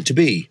want it to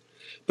be.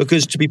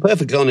 Because to be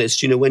perfectly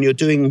honest, you know, when you're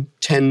doing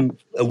 10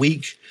 a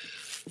week,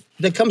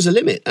 there comes a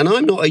limit. And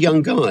I'm not a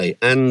young guy.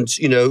 And,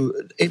 you know,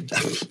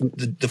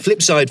 the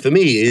flip side for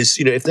me is,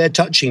 you know, if they're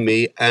touching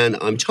me and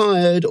I'm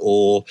tired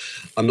or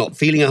I'm not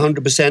feeling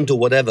 100% or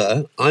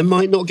whatever, I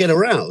might not get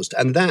aroused.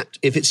 And that,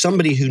 if it's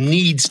somebody who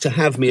needs to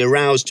have me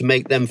aroused to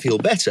make them feel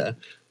better,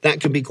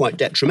 that can be quite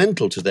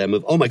detrimental to them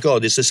of, oh my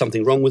God, is there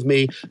something wrong with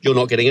me? You're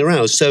not getting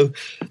aroused. So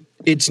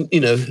it's, you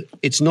know,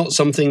 it's not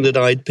something that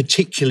I'd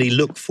particularly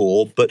look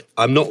for, but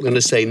I'm not going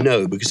to say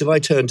no, because if I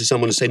turn to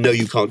someone and say, no,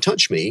 you can't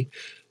touch me,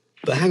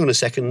 but hang on a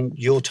second,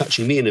 you're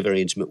touching me in a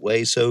very intimate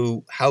way,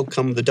 so how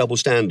come the double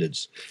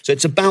standards? So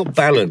it's about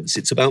balance.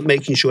 It's about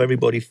making sure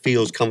everybody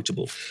feels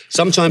comfortable.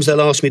 Sometimes they'll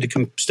ask me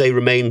to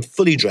remain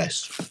fully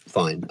dressed.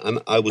 Fine,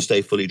 I will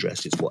stay fully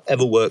dressed. It's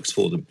whatever works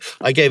for them.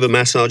 I gave a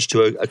massage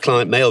to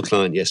a male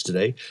client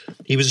yesterday.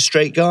 He was a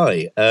straight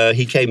guy.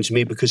 He came to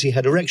me because he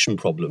had erection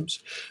problems,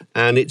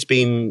 and it's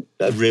been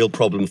a real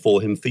problem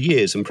for him for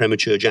years, and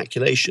premature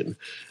ejaculation.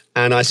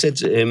 And I said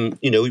to him,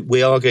 you know,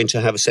 we are going to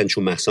have a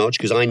sensual massage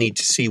because I need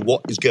to see what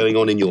is going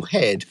on in your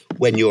head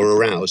when you're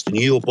aroused. And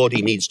your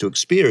body needs to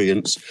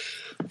experience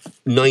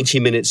 90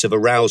 minutes of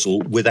arousal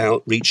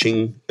without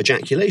reaching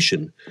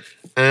ejaculation.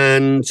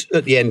 And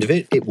at the end of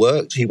it, it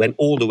worked. He went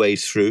all the way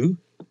through.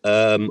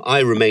 I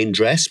remained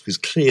dressed because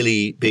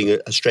clearly being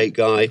a straight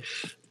guy.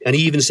 And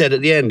he even said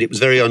at the end, it was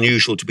very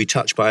unusual to be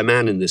touched by a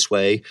man in this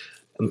way.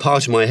 And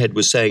part of my head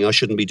was saying I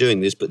shouldn't be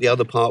doing this, but the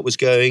other part was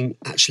going,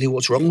 actually,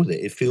 what's wrong with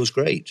it? It feels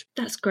great.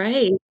 That's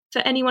great. For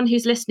anyone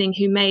who's listening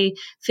who may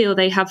feel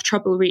they have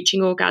trouble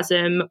reaching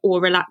orgasm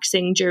or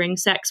relaxing during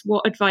sex,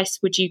 what advice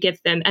would you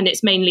give them? And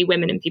it's mainly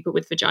women and people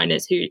with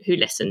vaginas who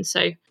listen.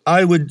 So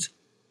I would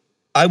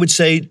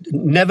say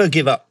never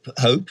give up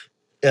hope.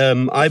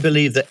 I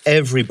believe that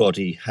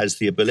everybody has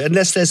the ability,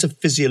 unless there's a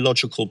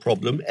physiological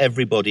problem,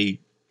 everybody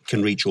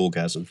can reach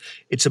orgasm.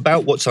 It's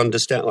about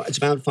it's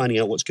about finding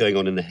out what's going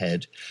on in the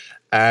head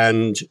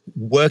and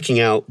working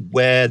out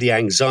where the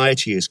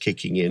anxiety is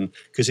kicking in,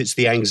 because it's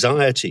the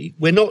anxiety.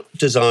 We're not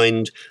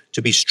designed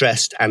to be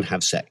stressed and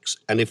have sex.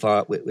 And if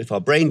our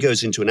brain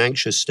goes into an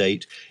anxious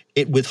state,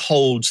 it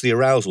withholds the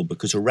arousal,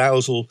 because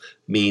arousal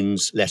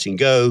means letting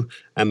go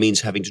and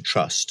means having to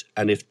trust.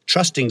 And if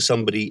trusting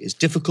somebody is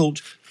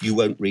difficult, you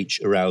won't reach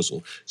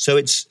arousal.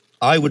 So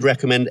I would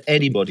recommend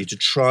anybody to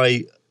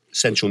try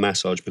sensual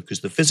massage,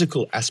 because the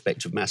physical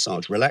aspect of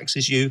massage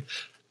relaxes you,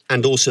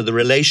 and also the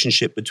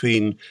relationship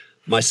between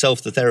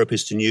myself, the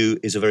therapist, and you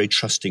is a very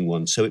trusting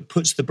one. So it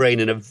puts the brain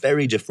in a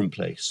very different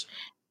place.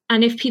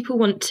 And if people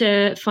want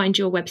to find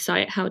your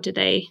website, how do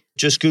they?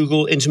 Just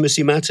Google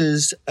Intimacy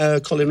Matters,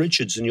 Colin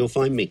Richards, and you'll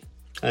find me.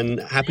 And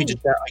happy to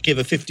chat. I give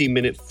a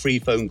 15-minute free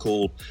phone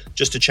call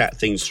just to chat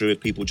things through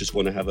if people just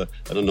want to have an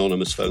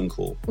anonymous phone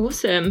call.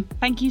 Awesome.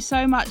 Thank you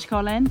so much,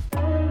 Colin.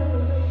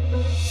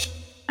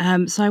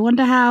 So I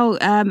wonder how,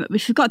 we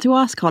forgot to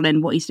ask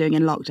Colin what he's doing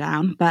in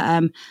lockdown, but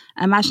I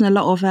imagine a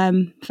lot of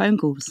phone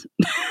calls.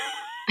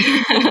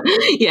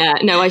 Yeah,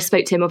 no, I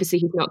spoke to him. Obviously,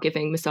 he's not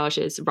giving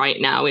massages right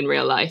now in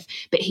real life,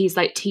 but he's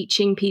like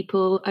teaching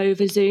people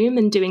over Zoom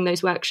and doing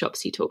those workshops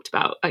he talked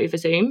about over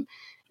Zoom,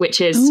 which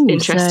is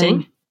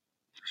interesting. So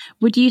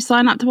would you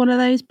sign up to one of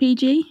those,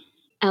 PG?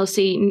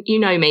 Elsie, you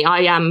know me.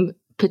 I am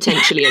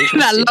potentially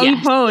interested. That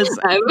long pause.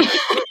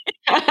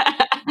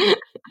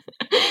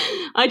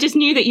 I just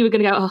knew that you were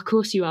going to go, oh, of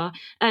course you are.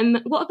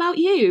 What about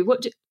you?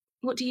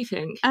 What do you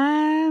think?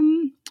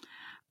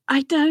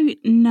 I don't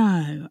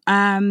know.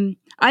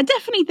 I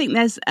definitely think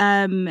there's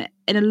in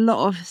a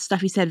lot of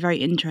stuff he said very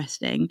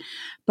interesting,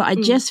 but I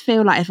just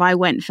feel like if I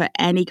went for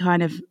any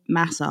kind of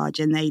massage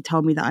and they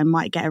told me that I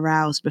might get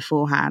aroused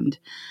beforehand,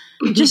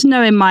 just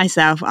knowing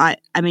myself, I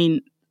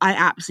mean, I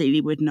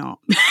absolutely would not.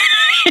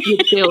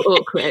 You'd feel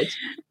awkward.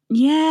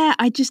 Yeah,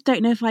 I just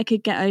don't know if I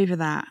could get over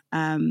that.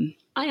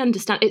 I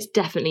understand. It's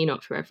definitely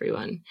not for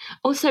everyone.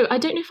 Also, I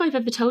don't know if I've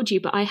ever told you,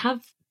 but I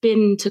have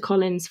been to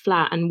Colin's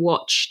flat and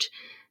watched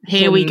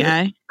Here we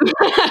go.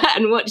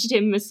 and watched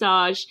him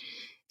massage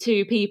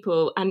two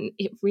people, and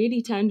it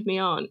really turned me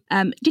on.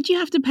 Did you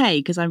have to pay?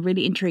 Because I'm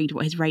really intrigued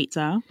what his rates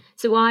are.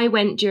 So I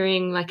went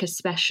during like a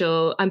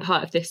special, I'm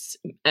part of this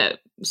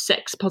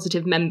sex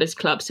positive members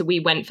club, so we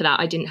went for that.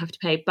 I didn't have to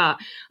pay, but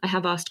I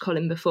have asked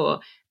Colin before,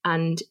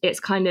 and it's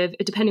kind of,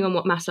 depending on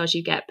what massage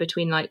you get,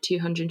 between like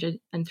 £200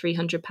 and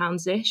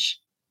 £300-ish.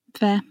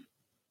 Fair.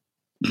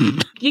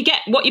 You get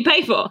what you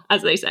pay for,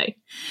 as they say.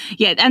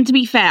 Yeah, and to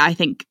be fair, I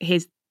think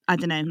I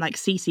don't know, like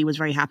Cece was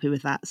very happy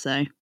with that,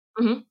 so.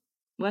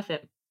 Worth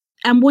it.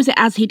 And was it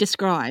as he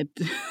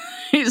described?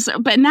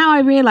 But now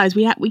I realise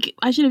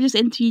I should have just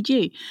interviewed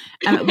you.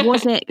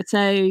 Was it,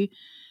 so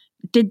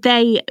did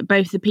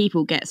both the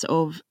people get sort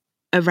of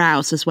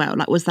aroused as well?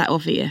 Like, was that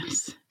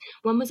obvious?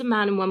 One was a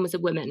man and one was a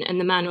woman, and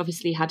the man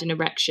obviously had an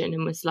erection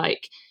and was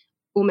like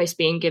almost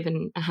being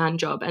given a hand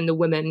job, and the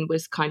woman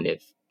was kind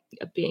of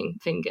being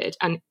fingered,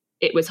 and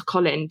it was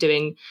Colin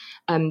doing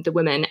the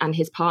woman and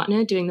his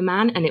partner doing the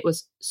man, and it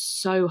was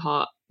so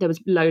hot. There was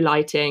low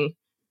lighting.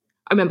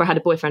 I remember I had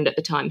a boyfriend at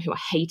the time who I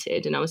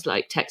hated, and I was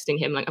like texting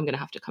him like, I'm going to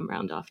have to come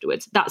round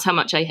afterwards. That's how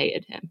much I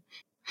hated him.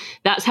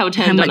 That's how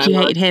turned on I was. How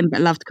much you hated him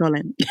but loved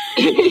Colin.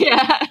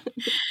 Yeah.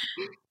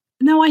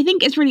 No, I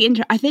think it's really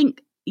interesting. I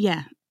think,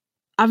 yeah,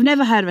 I've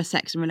never heard of a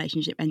sex and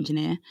relationship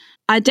engineer.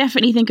 I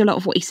definitely think a lot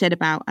of what he said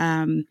about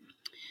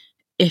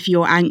if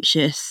you're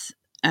anxious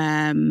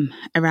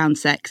around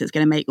sex, it's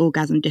going to make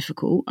orgasm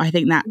difficult. I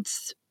think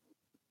that's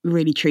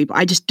really true, but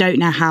I just don't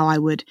know how I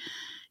would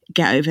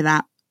get over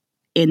that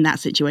in that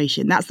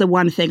situation. That's the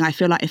one thing I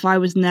feel like if I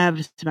was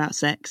nervous about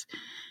sex,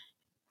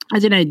 I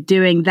don't know,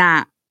 doing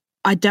that,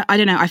 I don't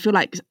know, I feel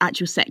like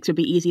actual sex would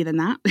be easier than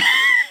that.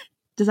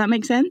 Does that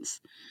make sense?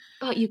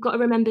 But you've got to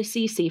remember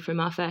Cece from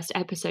our first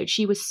episode.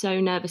 She was so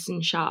nervous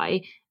and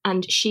shy,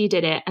 and she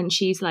did it, and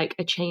she's like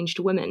a changed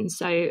woman.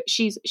 So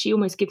she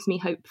almost gives me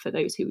hope for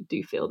those who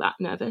do feel that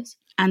nervous.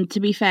 And to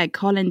be fair,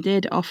 Colin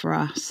did offer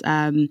us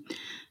a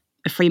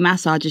free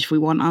massage if we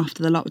want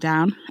after the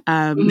lockdown.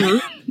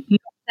 Not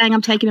saying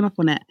I'm taking him up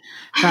on it,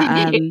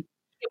 but it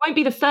won't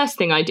be the first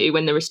thing I do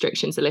when the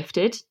restrictions are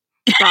lifted,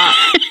 but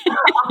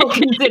I'll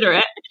consider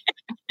it.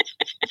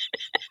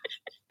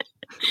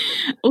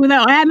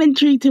 Although I am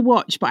intrigued to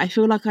watch, but I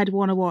feel like I'd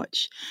want to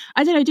watch.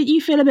 I don't know, did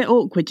you feel a bit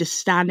awkward just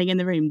standing in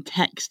the room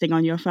texting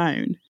on your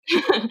phone?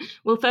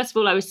 Well, first of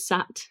all, I was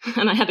sat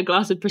and I had a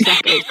glass of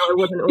Prosecco, so I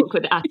wasn't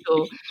awkward at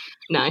all.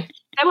 No.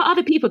 There were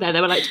other people there.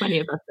 There were like 20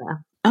 of us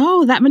there.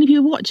 Oh, that many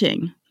people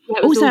watching? Yeah,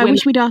 also, I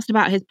wish we'd asked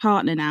about his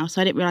partner now,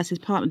 so I didn't realise his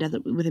partner does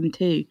it with him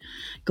too.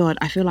 God,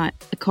 I feel like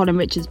a Colin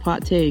Richards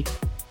part 2.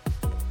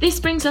 This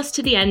brings us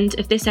to the end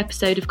of this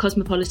episode of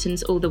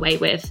Cosmopolitan's All the Way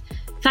With.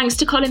 Thanks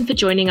to Colin for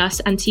joining us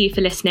and to you for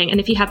listening. And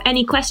if you have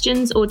any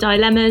questions or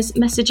dilemmas,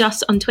 message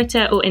us on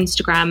Twitter or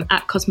Instagram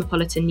at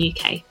Cosmopolitan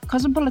UK.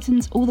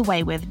 Cosmopolitan's All the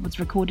Way With was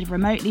recorded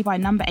remotely by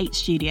Number 8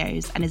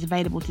 Studios and is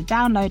available to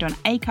download on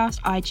Acast,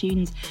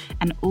 iTunes,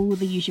 and all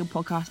the usual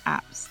podcast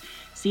apps.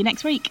 See you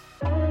next week.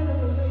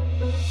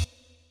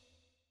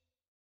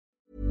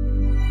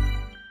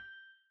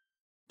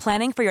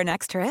 Planning for your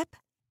next trip?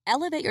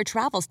 Elevate your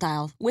travel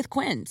style with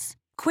Quince.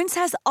 Quince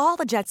has all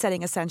the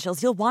jet-setting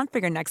essentials you'll want for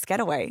your next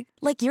getaway,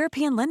 like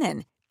European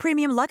linen,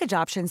 premium luggage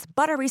options,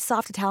 buttery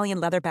soft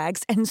Italian leather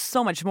bags, and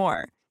so much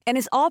more. And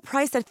is all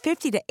priced at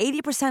 50 to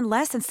 80%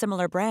 less than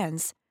similar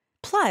brands.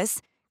 Plus,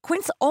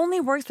 Quince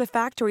only works with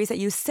factories that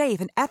use safe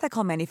and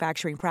ethical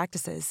manufacturing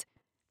practices.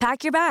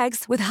 Pack your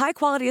bags with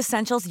high-quality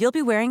essentials you'll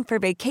be wearing for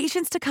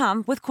vacations to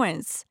come with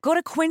Quince. Go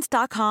to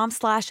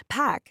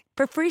quince.com/pack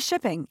for free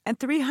shipping and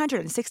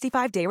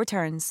 365-day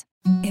returns.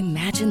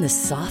 Imagine the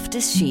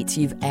softest sheets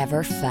you've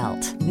ever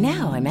felt.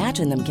 Now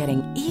imagine them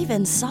getting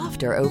even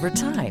softer over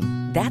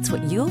time. That's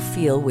what you'll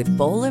feel with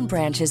Boll &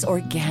 Branch's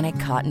organic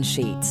cotton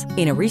sheets.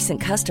 In a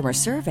recent customer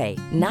survey,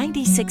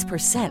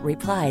 96%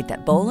 replied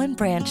that Boll &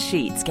 Branch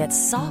sheets get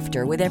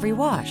softer with every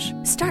wash.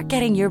 Start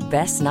getting your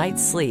best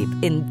night's sleep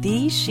in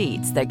these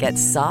sheets that get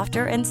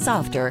softer and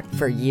softer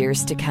for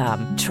years to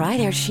come. Try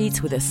their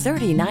sheets with a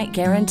 30-night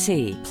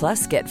guarantee.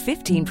 Plus, get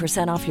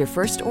 15% off your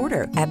first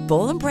order at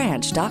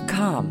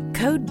bollandbranch.com.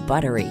 Code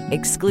BUTTERY.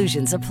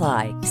 Exclusions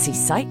apply. See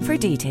site for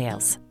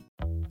details.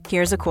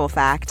 Here's a cool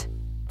fact.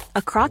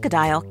 A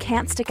crocodile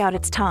can't stick out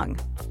its tongue.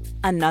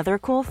 Another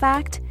cool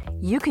fact,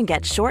 you can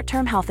get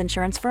short-term health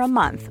insurance for a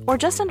month or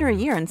just under a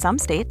year in some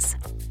states.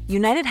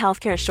 United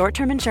Healthcare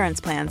short-term insurance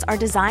plans are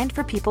designed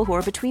for people who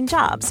are between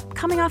jobs,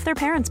 coming off their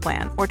parents'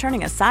 plan, or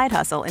turning a side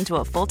hustle into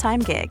a full-time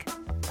gig.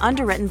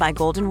 Underwritten by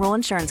Golden Rule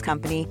Insurance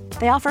Company,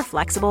 they offer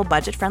flexible,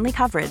 budget-friendly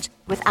coverage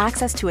with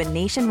access to a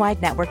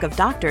nationwide network of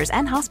doctors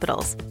and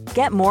hospitals.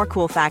 Get more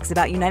cool facts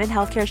about United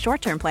Healthcare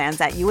short-term plans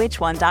at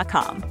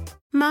uh1.com.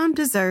 Mom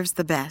deserves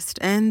the best,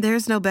 and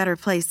there's no better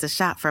place to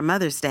shop for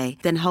Mother's Day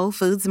than Whole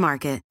Foods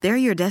Market. They're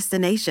your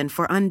destination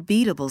for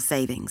unbeatable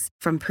savings,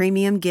 from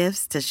premium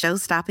gifts to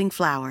show-stopping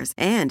flowers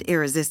and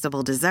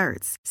irresistible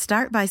desserts.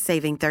 Start by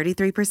saving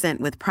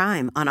 33% with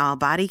Prime on all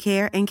body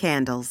care and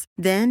candles.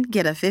 Then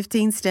get a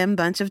 15-stem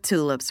bunch of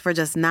tulips for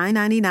just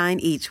 $9.99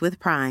 each with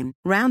Prime.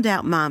 Round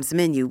out Mom's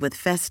menu with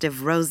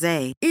festive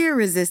rosé,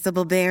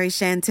 irresistible berry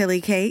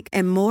chantilly cake,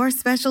 and more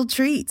special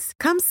treats.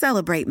 Come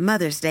celebrate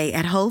Mother's Day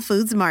at Whole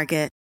Foods Market.